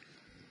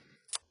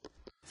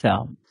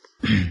 So.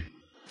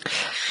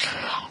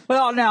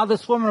 Well, now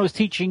this woman was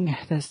teaching,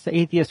 this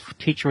atheist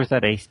teacher was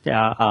at a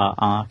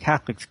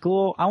Catholic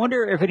school. I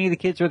wonder if any of the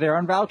kids were there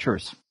on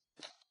vouchers.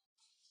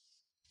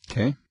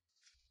 Okay.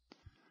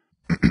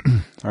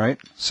 All right.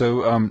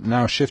 So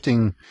now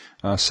shifting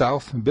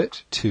south a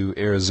bit to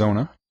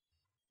Arizona.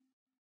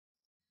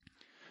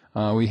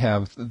 We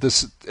have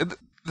this.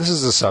 This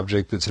is a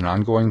subject that's an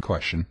ongoing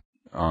question,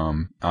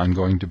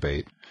 ongoing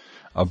debate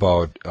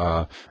about.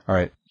 All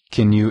right,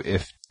 can you,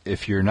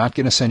 if you're not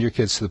going to send your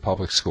kids to the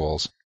public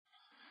schools,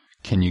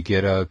 can you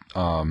get a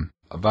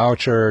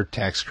voucher,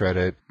 tax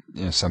credit,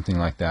 something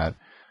like that,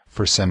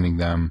 for sending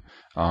them?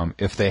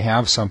 If they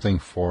have something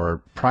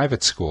for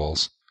private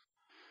schools,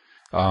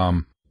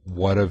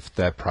 what if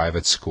that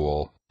private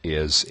school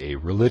is a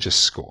religious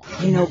school?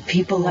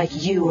 People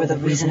like you are the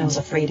reason I was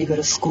afraid to go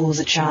to school as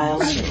a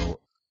child.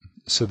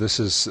 So this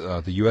is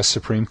the U.S.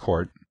 Supreme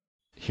Court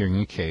hearing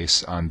a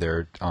case on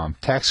their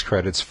tax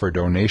credits for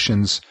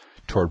donations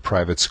toward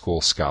private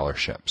school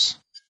scholarships.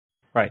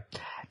 Right.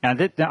 Now,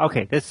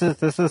 this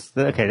is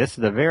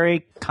a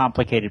very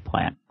complicated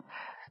plan.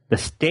 The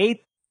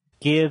state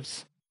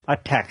gives a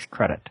tax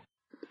credit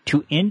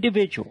to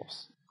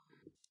individuals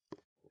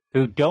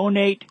who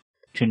donate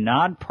to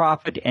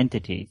nonprofit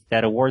entities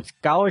that award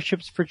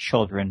scholarships for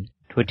children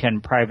to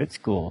attend private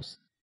schools,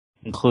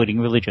 including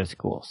religious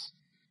schools.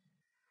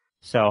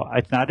 So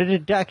it's not a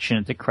deduction,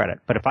 it's a credit.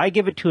 But if I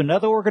give it to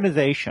another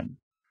organization,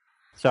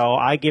 so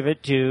I give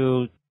it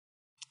to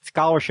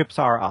Scholarships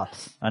Are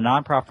Us, a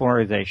nonprofit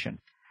organization.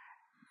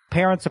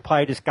 Parents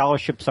apply to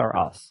Scholarships Are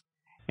Us,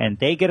 and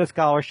they get a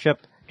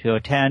scholarship to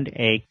attend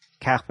a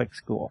Catholic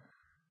school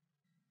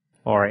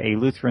or a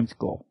Lutheran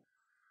school.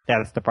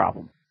 That's the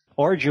problem.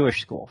 Or a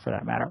Jewish school, for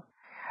that matter.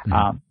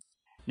 Mm-hmm.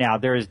 Now,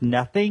 there is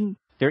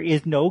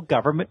no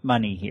government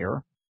money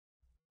here.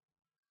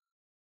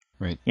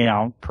 Right.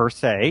 Per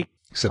se.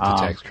 Except the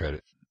tax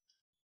credit.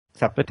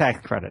 Except the tax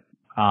credit.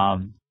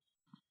 Now,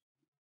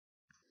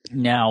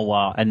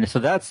 and so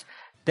that's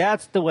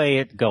the way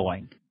it's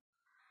going.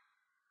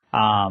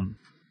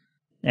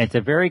 It's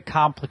a very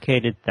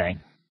complicated thing.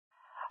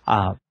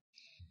 Now.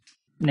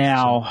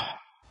 So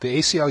the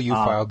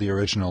ACLU filed the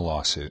original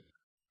lawsuit.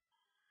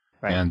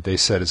 Right. And they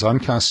said it's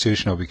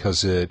unconstitutional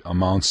because it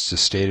amounts to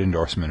state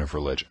endorsement of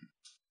religion.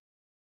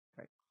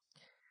 Right.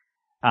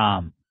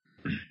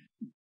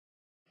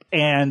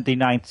 And the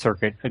 9th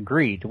Circuit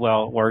agreed.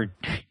 Well, we're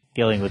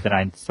dealing with the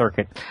 9th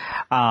Circuit.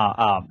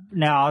 Now,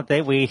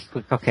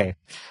 okay.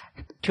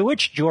 To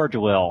which George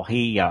Will,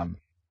 he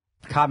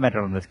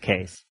commented on this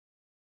case.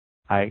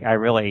 I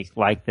really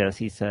like this.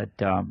 He said,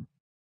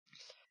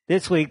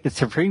 this week the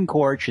Supreme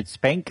Court should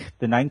spank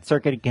the 9th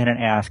Circuit again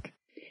and ask,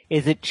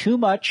 is it too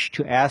much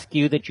to ask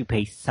you that you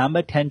pay some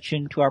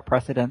attention to our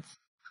precedents?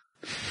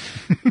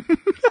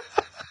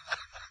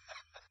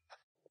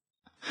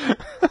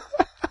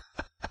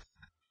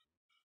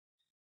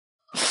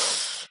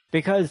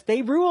 Because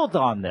they ruled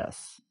on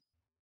this,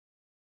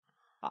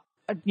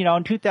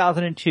 in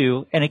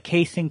 2002 in a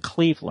case in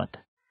Cleveland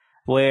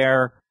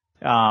where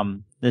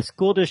the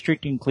school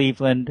district in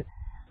Cleveland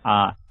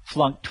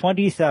flunked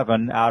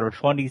 27 out of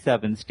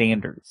 27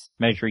 standards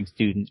measuring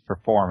students'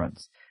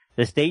 performance.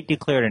 The state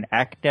declared an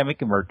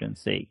academic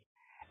emergency,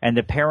 and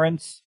the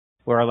parents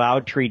were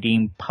allowed to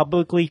redeem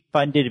publicly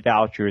funded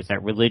vouchers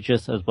at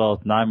religious as well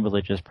as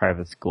non-religious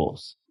private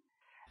schools.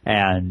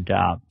 And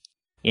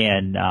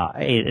in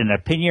an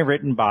opinion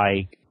written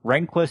by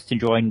Rehnquist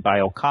and joined by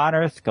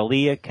O'Connor,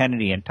 Scalia,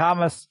 Kennedy, and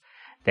Thomas,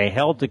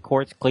 the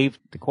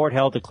court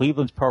held the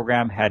Cleveland's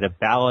program had a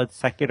valid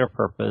secular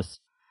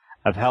purpose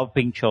of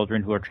helping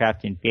children who are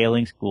trapped in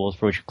failing schools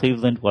for which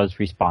Cleveland was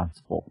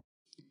responsible.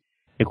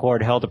 The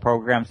court held the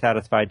program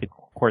satisfied the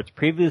court's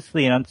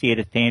previously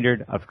enunciated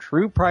standard of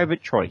true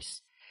private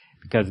choice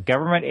because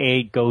government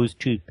aid goes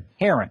to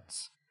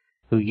parents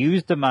who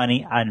use the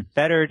money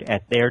unfettered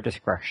at their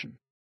discretion.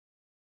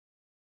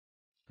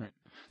 Right.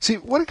 See,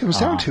 what it comes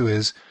down to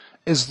is,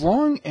 as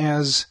long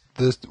as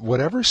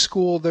whatever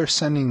school they're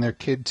sending their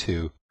kid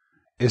to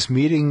is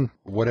meeting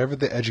whatever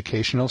the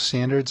educational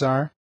standards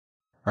are,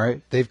 all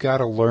right, they've got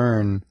to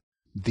learn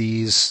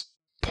these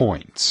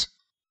points.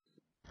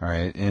 All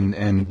right,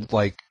 and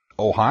like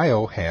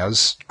Ohio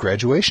has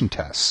graduation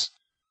tests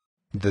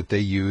that they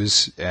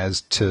use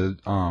as to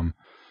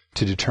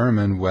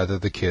determine whether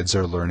the kids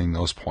are learning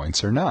those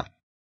points or not.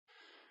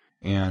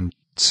 And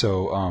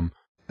so,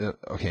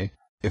 okay,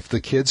 if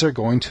the kids are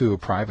going to a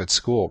private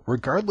school,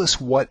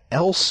 regardless what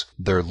else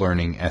they're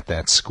learning at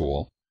that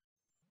school,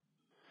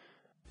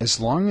 as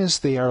long as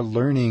they are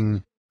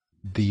learning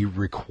the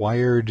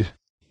required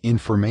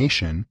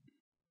information,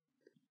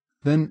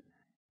 then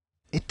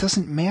it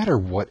doesn't matter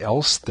what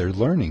else they're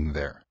learning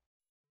there.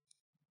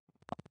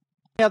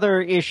 The other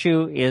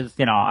issue is,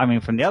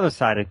 from the other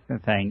side of the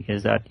thing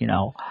is that,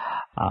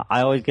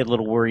 I always get a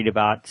little worried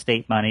about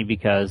state money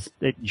because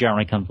it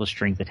generally comes with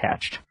strings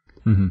attached.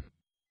 Mm-hmm.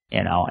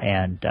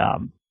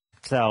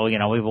 So,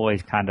 we've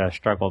always kind of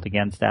struggled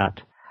against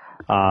that,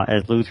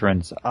 as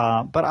Lutherans.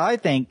 But I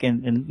think,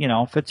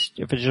 if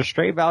it's a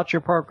straight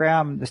voucher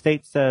program, the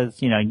state says,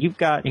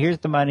 here's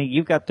the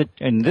money,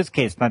 in this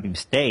case, it's not even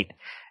state.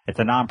 It's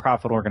a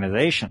nonprofit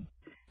organization.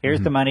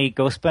 Here's the money.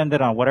 Go spend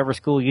it on whatever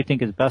school you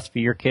think is best for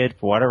your kid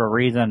for whatever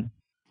reason.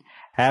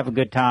 have a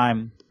good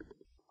time.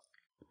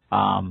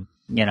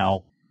 You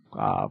know,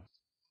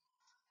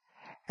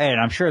 and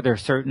I'm sure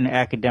there's certain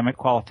academic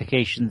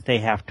qualifications they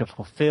have to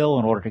fulfill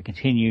in order to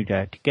continue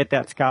to get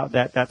that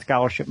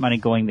scholarship money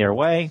going their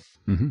way.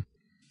 Mm-hmm.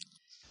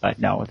 But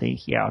no,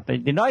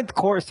 the Ninth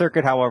Court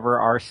Circuit, however,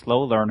 are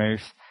slow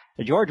learners.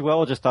 George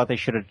Will just thought they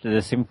should have did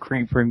the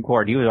Supreme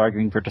Court. He was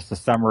arguing for just a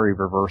summary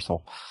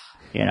reversal,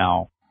 you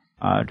know,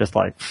 just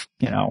like,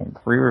 you know,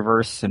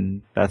 reverse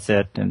and that's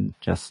it, and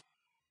just,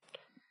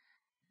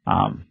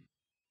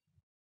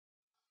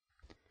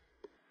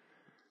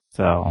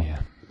 so.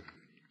 Yeah.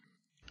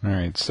 All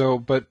right. So,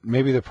 but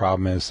maybe the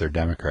problem is they're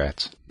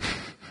Democrats.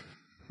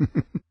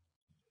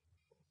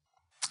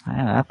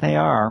 That they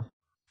are.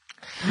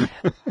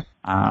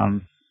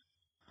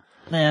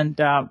 And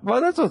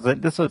well,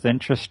 this was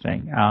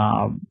interesting.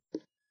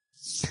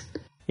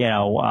 You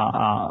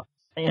know,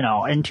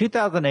 in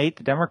 2008,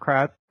 the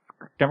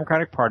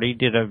Democratic Party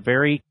did a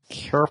very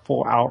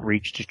careful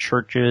outreach to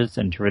churches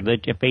and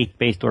to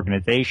faith-based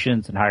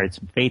organizations, and hired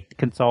some faith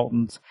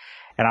consultants,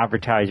 and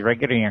advertised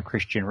regularly on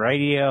Christian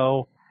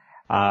radio.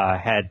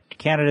 Had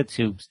candidates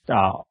who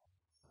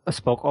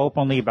spoke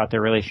openly about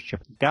their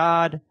relationship with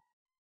God,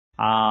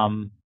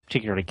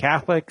 particularly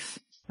Catholics,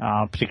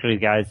 particularly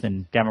guys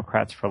in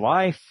Democrats for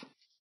Life.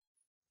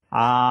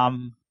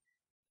 And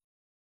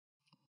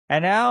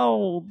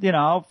now, you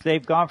know,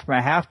 they've gone from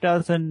a half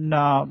dozen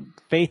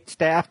faith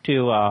staff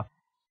to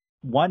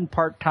one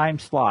part-time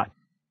slot.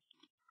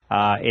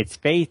 Its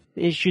Faith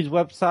Issues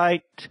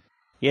website,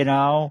 you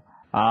know,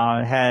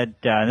 had,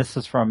 this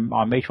was from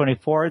May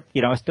 24th,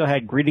 you know, it still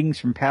had greetings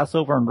from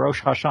Passover and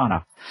Rosh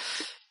Hashanah.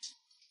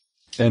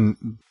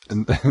 And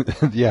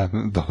yeah,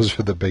 those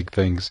are the big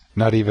things.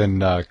 Not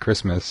even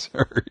Christmas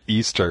or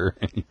Easter or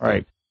anything.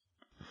 Right.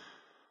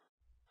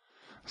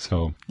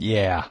 So,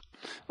 yeah.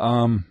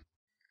 And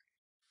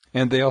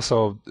they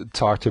also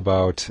talked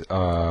about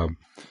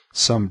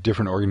some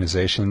different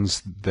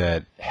organizations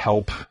that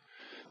help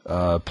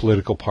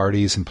political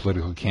parties and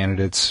political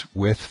candidates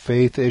with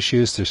faith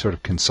issues. They're sort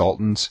of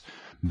consultants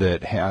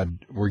that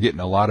were getting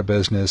a lot of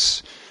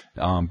business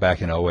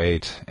back in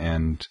 2008,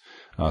 and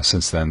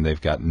since then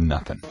they've got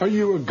nothing. Are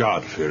you a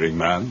God-fearing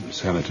man,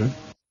 Senator?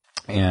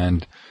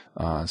 And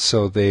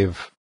so the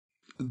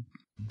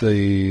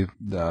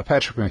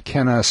Patrick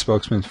McKenna,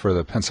 spokesman for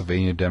the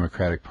Pennsylvania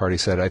Democratic Party,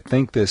 said, "I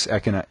think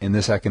in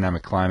this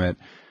economic climate,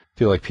 I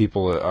feel like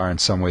people are in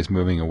some ways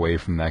moving away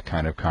from that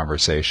kind of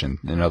conversation.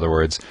 In other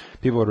words,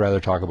 people would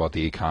rather talk about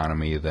the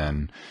economy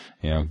than,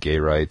 you know, gay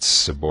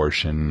rights,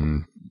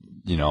 abortion,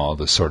 you know, all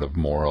the sort of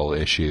moral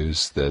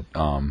issues that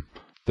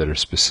that are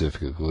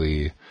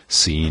specifically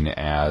seen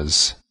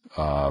as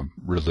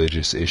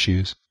religious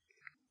issues."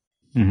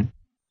 Mm-hmm.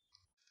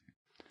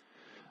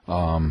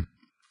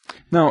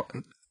 Now,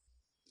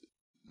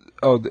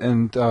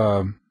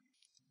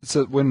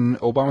 so when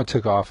Obama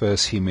took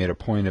office, he made a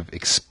point of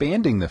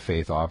expanding the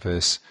faith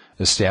office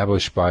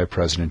established by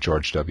President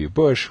George W.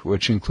 Bush,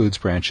 which includes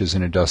branches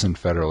in a dozen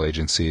federal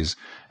agencies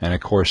and a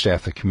core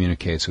staff that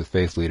communicates with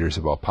faith leaders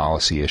about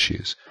policy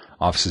issues.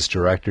 Office's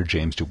director,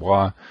 James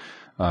Dubois,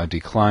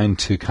 declined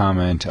to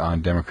comment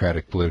on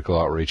Democratic political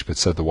outreach, but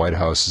said the White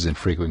House is in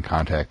frequent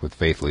contact with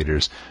faith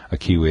leaders, a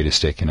key way to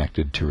stay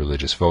connected to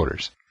religious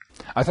voters.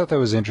 I thought that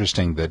was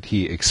interesting that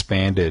he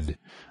expanded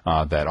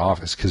that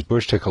office, because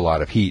Bush took a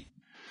lot of heat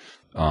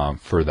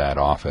for that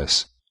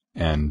office,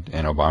 and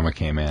Obama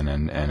came in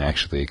and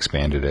actually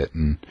expanded it.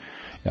 And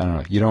I don't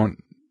know, you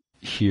don't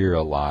hear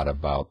a lot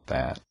about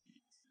that.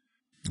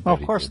 Well,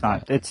 of course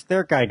not. It's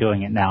their guy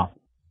doing it now.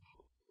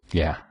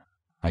 Yeah,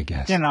 I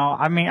guess. You know,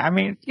 I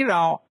mean, you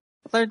know,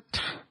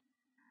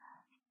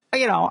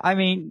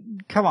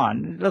 come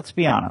on, let's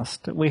be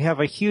honest. We have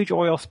a huge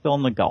oil spill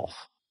in the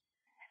Gulf.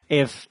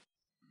 If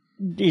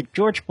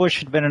George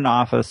Bush had been in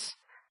office,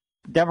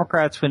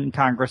 Democrats in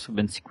Congress have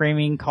been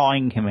screaming,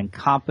 calling him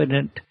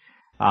incompetent,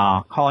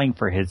 calling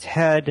for his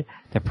head.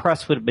 The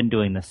press would have been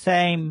doing the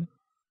same.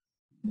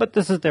 But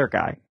this is their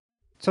guy.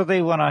 So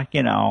they want to,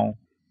 you know,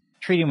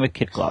 treat him with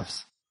kid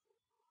gloves.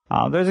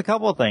 There's a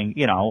couple of things,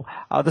 you know,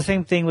 the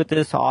same thing with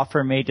this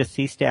offer made to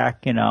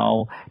C-Stack, you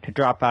know, to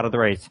drop out of the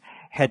race.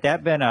 Had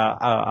that been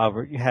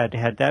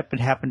had that been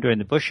happened during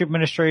the Bush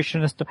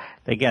administration,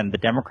 again, the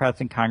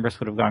Democrats in Congress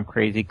would have gone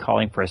crazy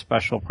calling for a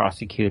special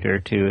prosecutor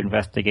to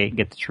investigate and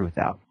get the truth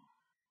out.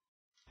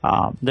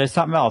 There's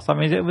something else. I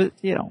mean, it was,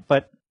 you know,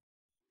 but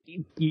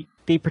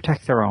they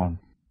protect their own.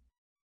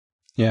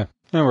 Yeah,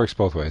 it works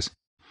both ways.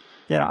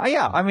 Yeah,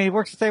 I mean, it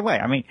works the same way.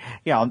 I mean,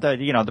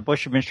 the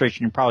Bush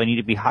administration probably need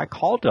to be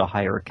called to a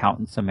higher account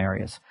in some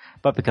areas,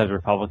 but because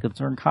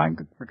Republicans are in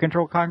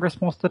control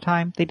Congress most of the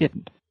time, they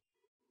didn't.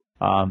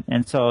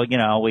 And so, you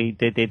know,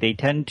 they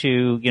tend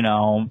to, you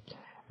know,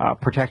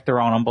 protect their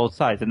own on both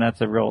sides, and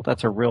that's a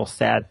real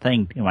sad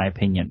thing, in my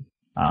opinion.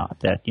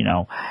 That, you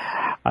know,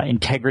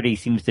 integrity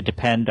seems to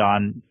depend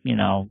on, you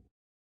know,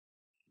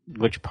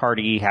 which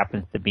party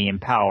happens to be in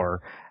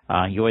power.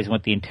 You always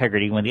want the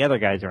integrity when the other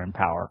guys are in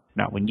power,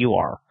 not when you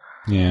are.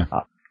 Yeah.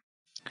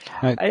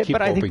 I keep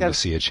but I think hoping to that's-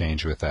 see a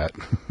change with that.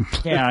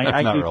 Yeah,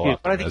 I not do real too.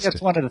 But I think that's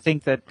optimistic. one of the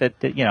things that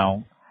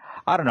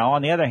I don't know.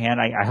 On the other hand,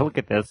 I look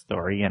at this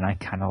story and I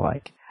kind of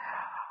like,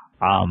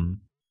 how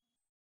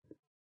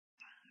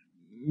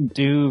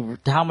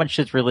much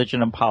does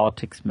religion and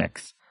politics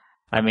mix?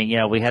 I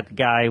mean, we had the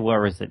guy,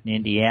 where was it, in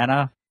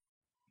Indiana?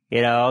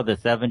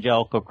 This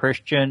evangelical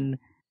Christian,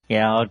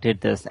 did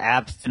this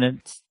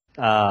abstinence,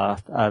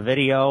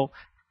 video,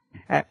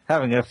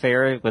 having an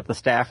affair with the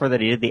staffer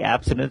that he did the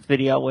abstinence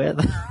video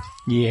with.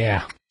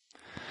 Yeah.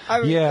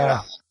 I mean,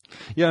 Yeah.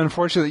 Yeah,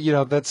 unfortunately,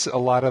 that's a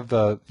lot of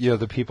the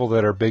people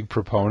that are big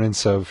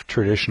proponents of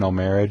traditional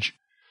marriage,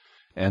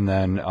 and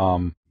then,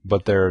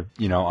 but they're,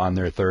 on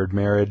their third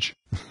marriage,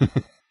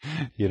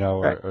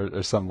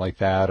 or something like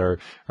that, or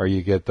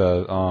you get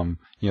the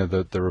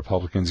the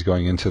Republicans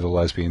going into the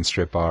lesbian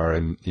strip bar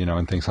and,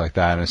 and things like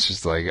that, and it's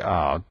just like,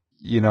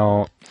 you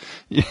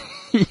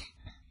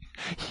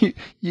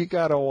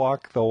gotta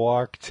walk the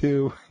walk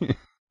too.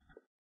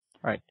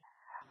 Right.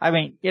 I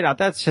mean,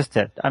 that's just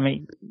it. I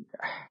mean,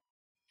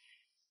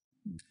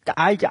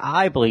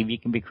 I believe you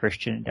can be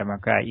Christian and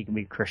Democrat, you can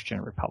be Christian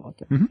and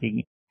Republican. Mm-hmm.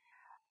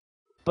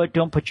 But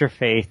don't put your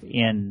faith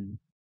in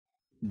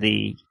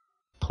the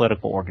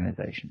political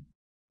organization.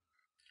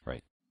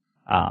 Right.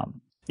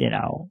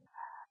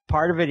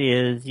 Part of it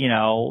is,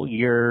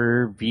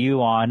 your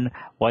view on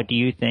what do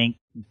you think,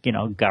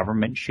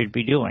 government should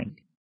be doing.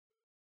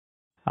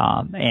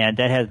 And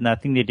that has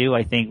nothing to do,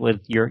 I think,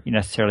 with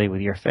necessarily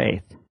with your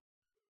faith.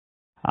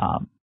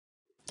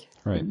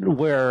 Right.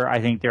 Where I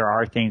think there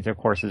are things, of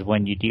course, is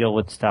when you deal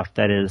with stuff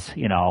that is,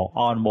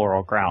 on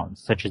moral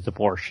grounds, such as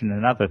abortion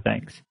and other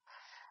things.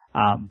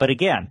 But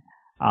again,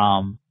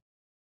 all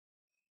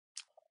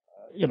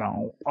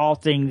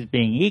things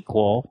being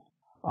equal,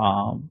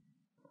 that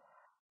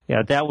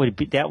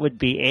would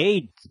be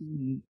a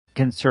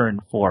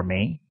concern for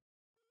me.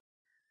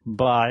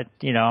 But,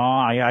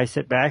 I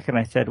sit back and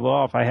I said,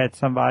 well, if I had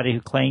somebody who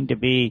claimed to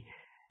be,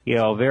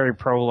 very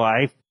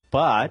pro-life,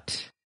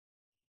 but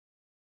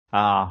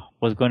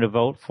was going to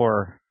vote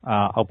for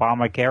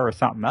Obamacare or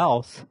something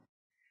else.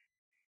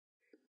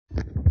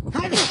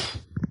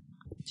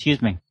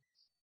 Excuse me.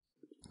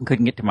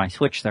 Couldn't get to my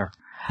switch there.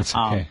 It's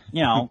okay.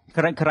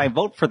 Could I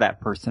vote for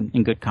that person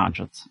in good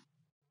conscience?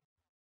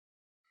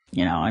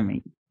 I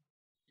mean.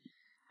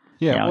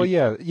 Yeah, well,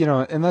 yeah,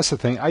 and that's the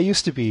thing. I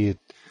used to be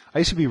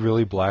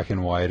really black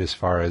and white as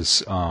far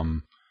as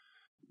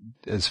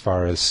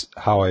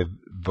how I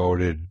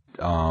voted.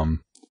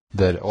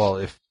 That, well,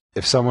 if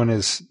someone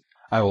is,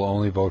 I will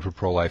only vote for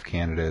pro-life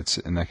candidates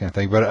and that kind of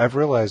thing. But I've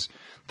realized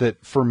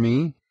that for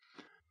me,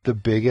 the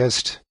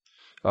biggest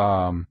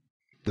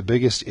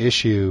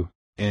issue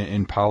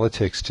in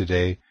politics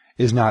today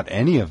is not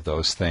any of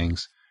those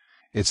things.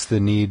 It's the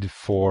need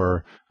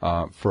for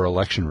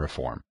election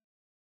reform.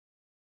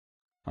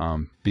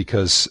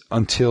 Because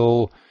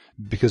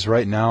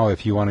right now,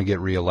 if you want to get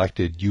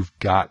reelected, you've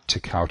got to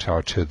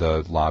kowtow to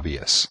the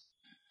lobbyists,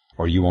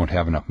 or you won't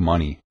have enough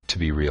money to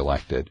be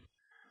reelected.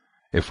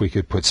 If we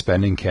could put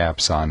spending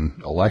caps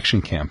on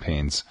election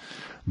campaigns,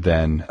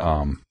 then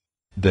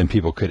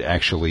people could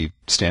actually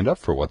stand up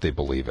for what they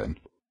believe in.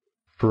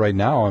 For right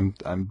now,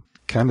 I'm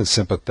kind of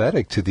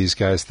sympathetic to these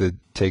guys that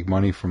take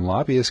money from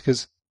lobbyists,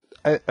 because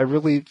I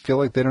really feel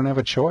like they don't have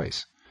a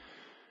choice.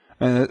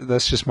 And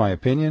that's just my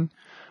opinion.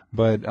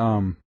 But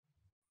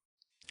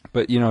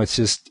it's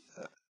just,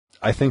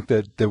 I think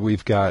that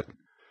we've got,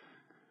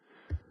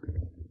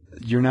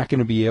 you're not going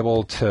to be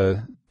able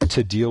to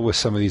deal with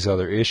some of these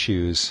other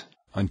issues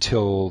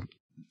until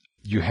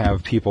you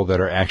have people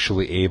that are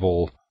actually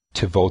able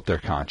to vote their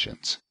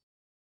conscience.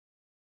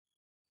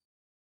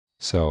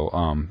 So,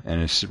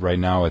 and it's right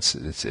now it's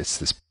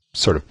this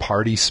sort of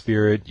party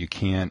spirit. You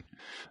can't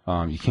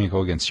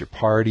go against your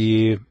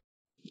party,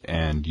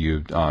 and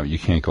you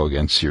can't go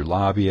against your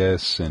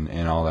lobbyists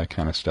and all that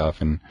kind of stuff.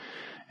 And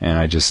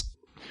I just,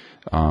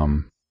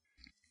 I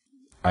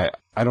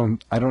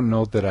don't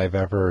know that I've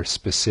ever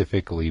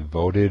specifically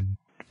voted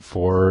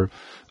for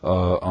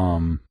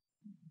a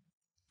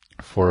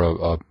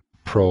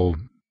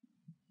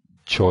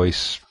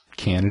pro-choice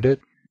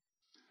candidate.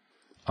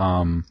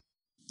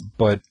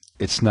 But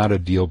it's not a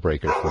deal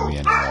breaker for me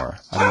anymore.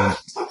 I mean,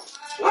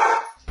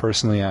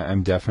 personally,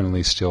 I'm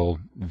definitely still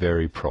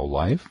very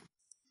pro-life.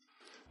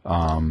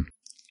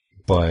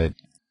 But,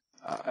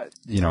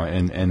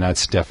 and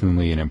that's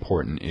definitely an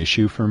important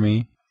issue for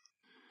me.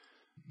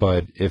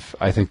 But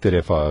I think that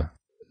if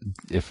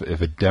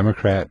a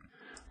Democrat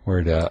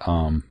were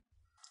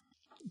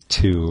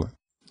to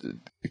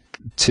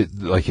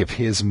like, if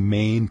his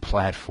main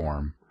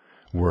platform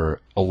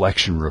were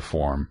election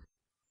reform,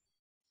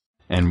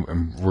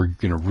 and we're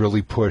going to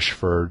really push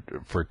for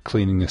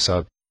cleaning this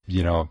up,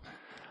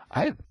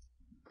 I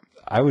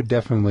would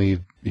definitely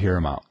hear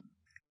him out.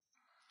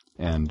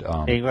 And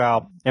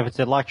well, if it's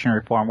election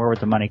reform, where would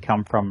the money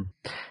come from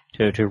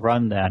to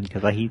run then?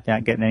 Because he's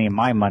not getting any of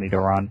my money to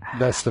run.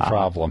 That's the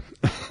problem.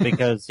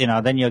 Because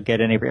then you'll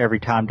get every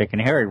Tom, Dick,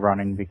 and Harry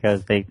running,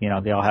 because they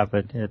all have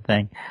a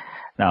thing.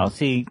 No,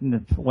 see,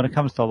 when it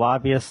comes to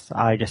lobbyists,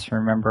 I just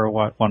remember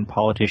what one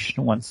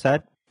politician once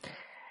said.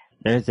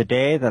 There's a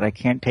day that I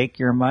can't take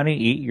your money,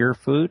 eat your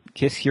food,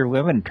 kiss your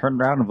women, and turn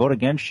around and vote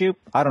against you.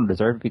 I don't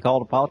deserve to be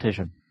called a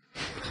politician.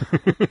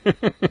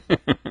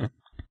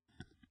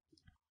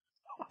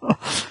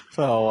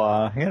 So,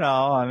 I mean,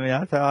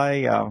 that's how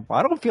I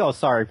don't feel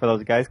sorry for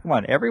those guys. Come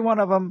on, every one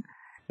of them.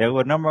 They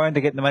would, number one,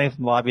 they're getting the money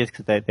from the lobbyists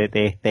because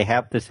they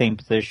have the same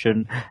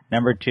position.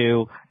 Number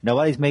two,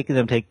 nobody's making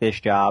them take this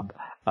job.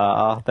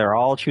 They're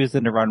all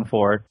choosing to run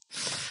for it.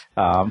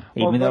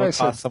 Even though it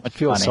costs so much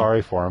feel money.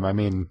 sorry for them. I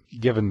mean,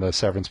 given the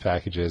severance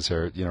packages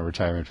or,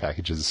 retirement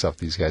packages and stuff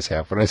these guys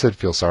have, when I said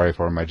feel sorry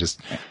for them, I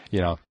just,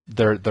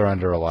 they're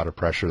under a lot of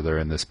pressure. They're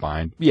in this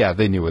bind. Yeah,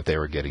 they knew what they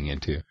were getting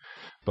into.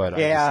 But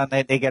yeah,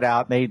 and they get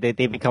out, they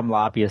become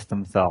lobbyists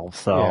themselves.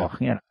 So,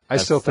 I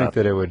still think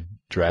that it would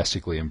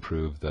drastically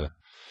improve the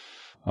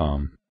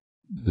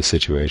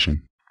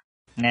situation.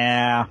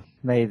 Yeah,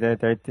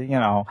 they're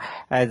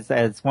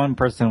as one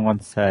person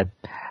once said,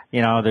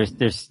 there's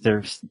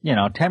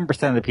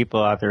 10% of the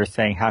people out there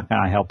saying, how can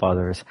I help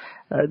others?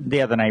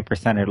 The other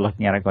 9% are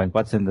looking at it going,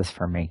 what's in this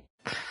for me?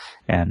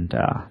 And,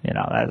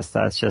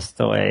 that's just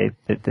the way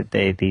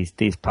that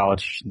these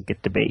politicians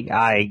get to be.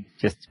 I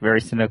just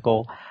very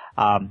cynical.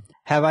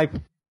 Have I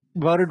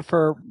voted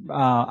for,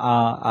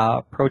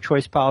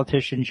 pro-choice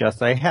politicians?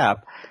 Yes, I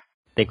have.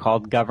 They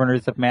called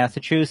governors of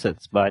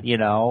Massachusetts, but,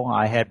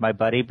 I had my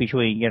buddy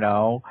between,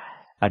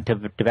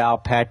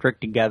 Deval Patrick,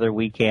 Together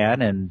We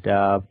Can, and,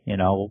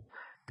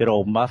 good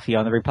old Muffy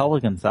on the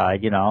Republican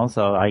side,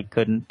 so I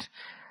couldn't,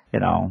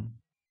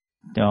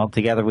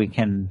 Together We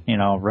Can,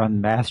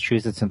 run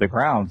Massachusetts into the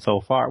ground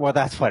so far. Well,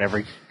 that's what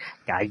every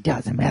guy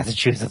does in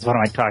Massachusetts. What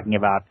am I talking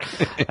about?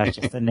 That's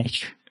just the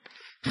nature.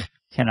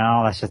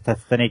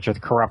 That's the nature of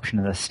the corruption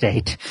in the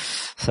state.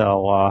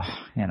 So,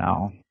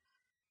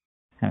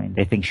 I mean,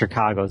 they think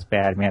Chicago's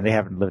bad. Man, they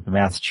haven't lived in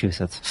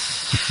Massachusetts.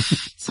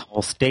 It's a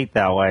whole state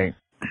that way.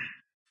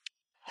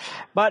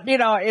 But,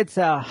 it's,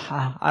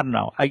 I don't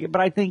know. But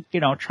I think,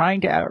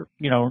 trying to,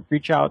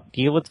 reach out,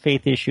 deal with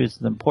faith issues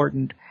is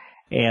important.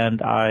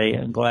 And I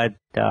am glad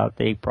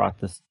they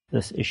brought this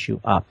issue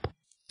up.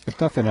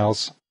 If nothing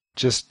else,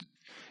 just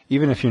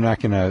even if you're not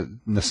going to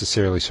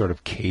necessarily sort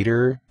of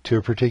cater to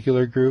a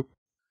particular group,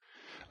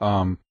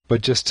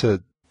 but just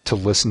to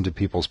listen to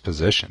people's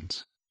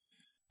positions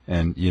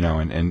and,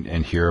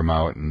 and hear them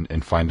out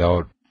and find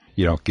out,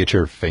 get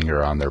your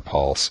finger on their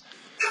pulse,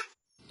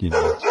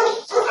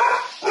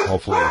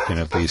 hopefully you can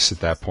at least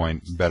at that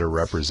point better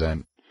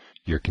represent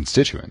your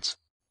constituents,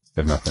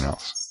 if nothing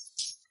else.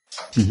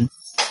 Mm-hmm.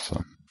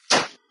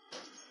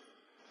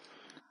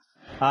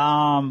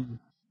 So.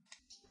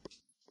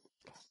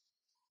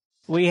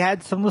 We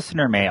had some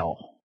listener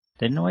mail,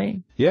 didn't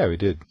we? Yeah, we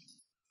did.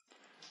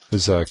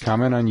 There's a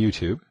comment on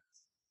YouTube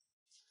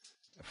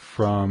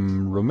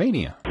from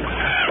Romania.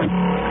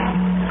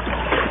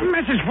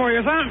 Message for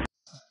you, son. It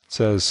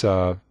says,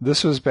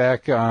 this was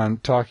back on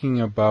talking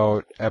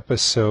about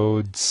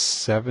episode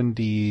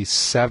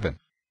 77,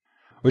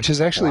 which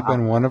has actually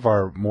been one of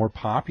our more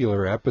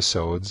popular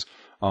episodes,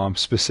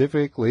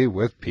 specifically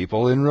with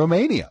people in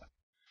Romania.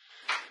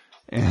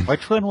 And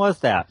which one was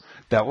that?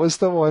 That was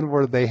the one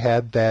where they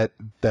had that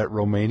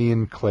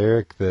Romanian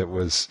cleric that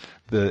was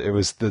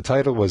the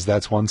title was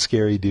That's One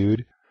Scary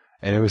Dude.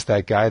 And it was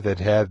that guy that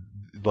had,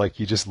 like,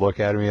 you just look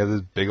at him, he had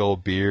this big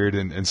old beard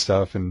and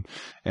stuff and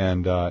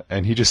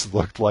he just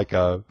looked like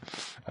a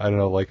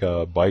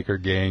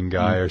biker gang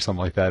guy or something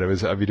like that.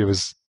 It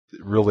was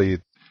really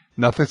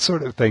not the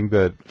sort of thing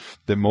that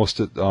most,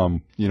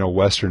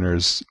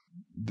 Westerners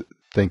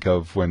think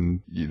of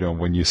when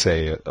you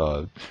say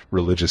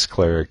religious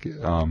cleric.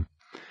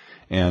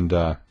 And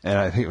I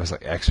think it was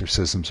like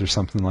exorcisms or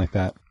something like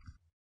that.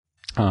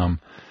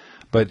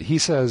 But he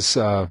says,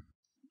 let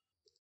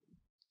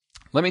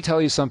me tell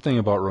you something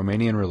about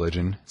Romanian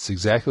religion. It's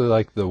exactly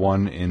like the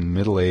one in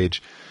Middle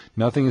Age.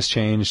 Nothing has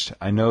changed.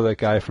 I know that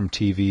guy from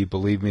TV.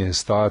 Believe me,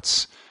 his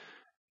thoughts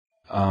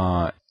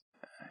and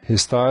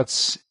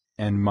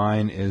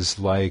mine is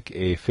like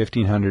a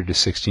 1500 to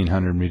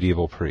 1600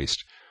 medieval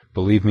priest.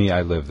 Believe me,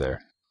 I live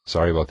there.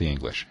 Sorry about the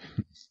English.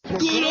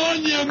 Good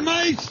on you,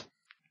 mate!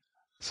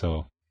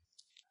 So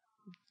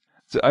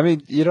I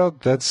mean,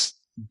 that's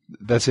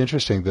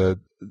interesting.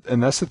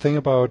 And that's the thing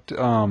about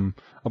a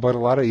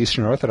lot of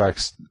Eastern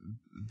Orthodox.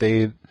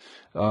 They,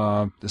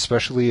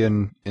 especially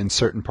in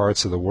certain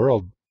parts of the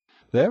world,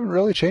 they haven't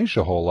really changed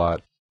a whole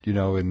lot,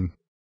 in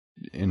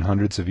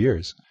hundreds of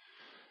years.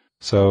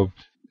 So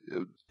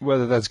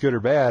whether that's good or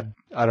bad,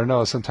 I don't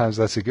know. Sometimes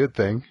that's a good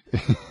thing.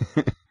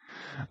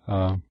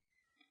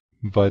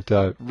 But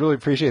really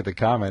appreciate the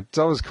comment. It's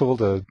always cool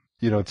to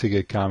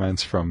get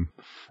comments from.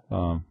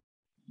 I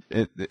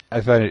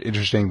find it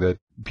interesting that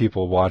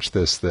people watch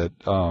this that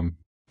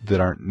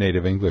aren't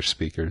native English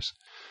speakers,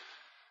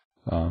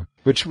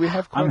 which we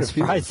have quite I'm a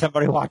few. surprised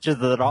somebody watches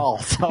it at all.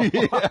 So,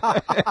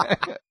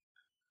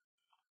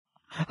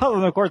 other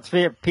than of course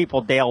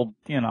people Dale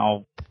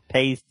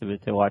pays to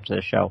watch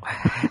this show.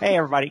 Hey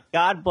everybody,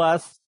 God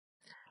bless.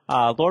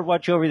 Lord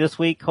watch over you this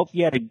week. Hope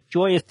you had a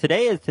joyous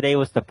today, as today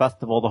was the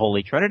Festival of the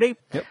Holy Trinity.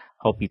 Yep.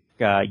 Hope you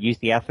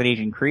used the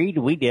Athanasian Creed.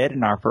 We did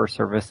in our first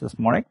service this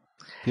morning.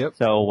 Yep.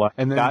 So,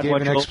 and then God gave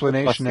watch an over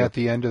explanation you. at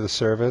the end of the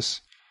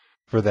service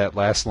for that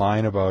last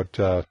line about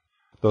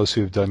those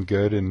who have done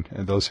good and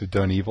those who've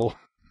done evil.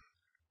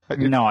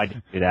 No, I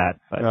didn't do that.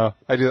 But. No,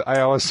 I do. I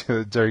always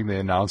do it during the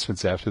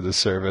announcements after the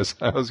service.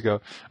 I always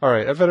go, all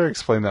right, I better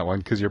explain that one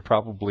because you're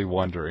probably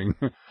wondering.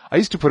 I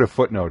used to put a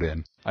footnote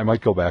in. I might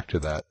go back to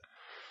that.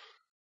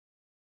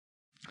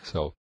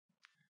 So,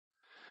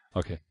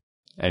 okay.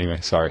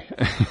 Anyway, sorry.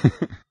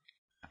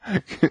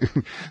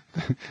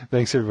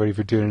 Thanks everybody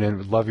for tuning in.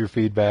 We'd love your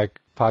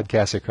feedback.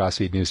 Podcast at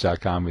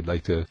CrossFeedNews.com. We'd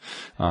like to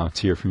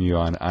hear from you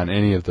on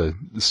any of the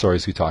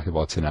stories we talked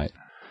about tonight.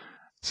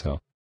 So,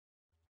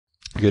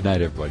 good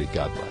night, everybody.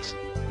 God bless.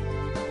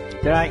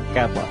 Good night.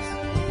 God bless.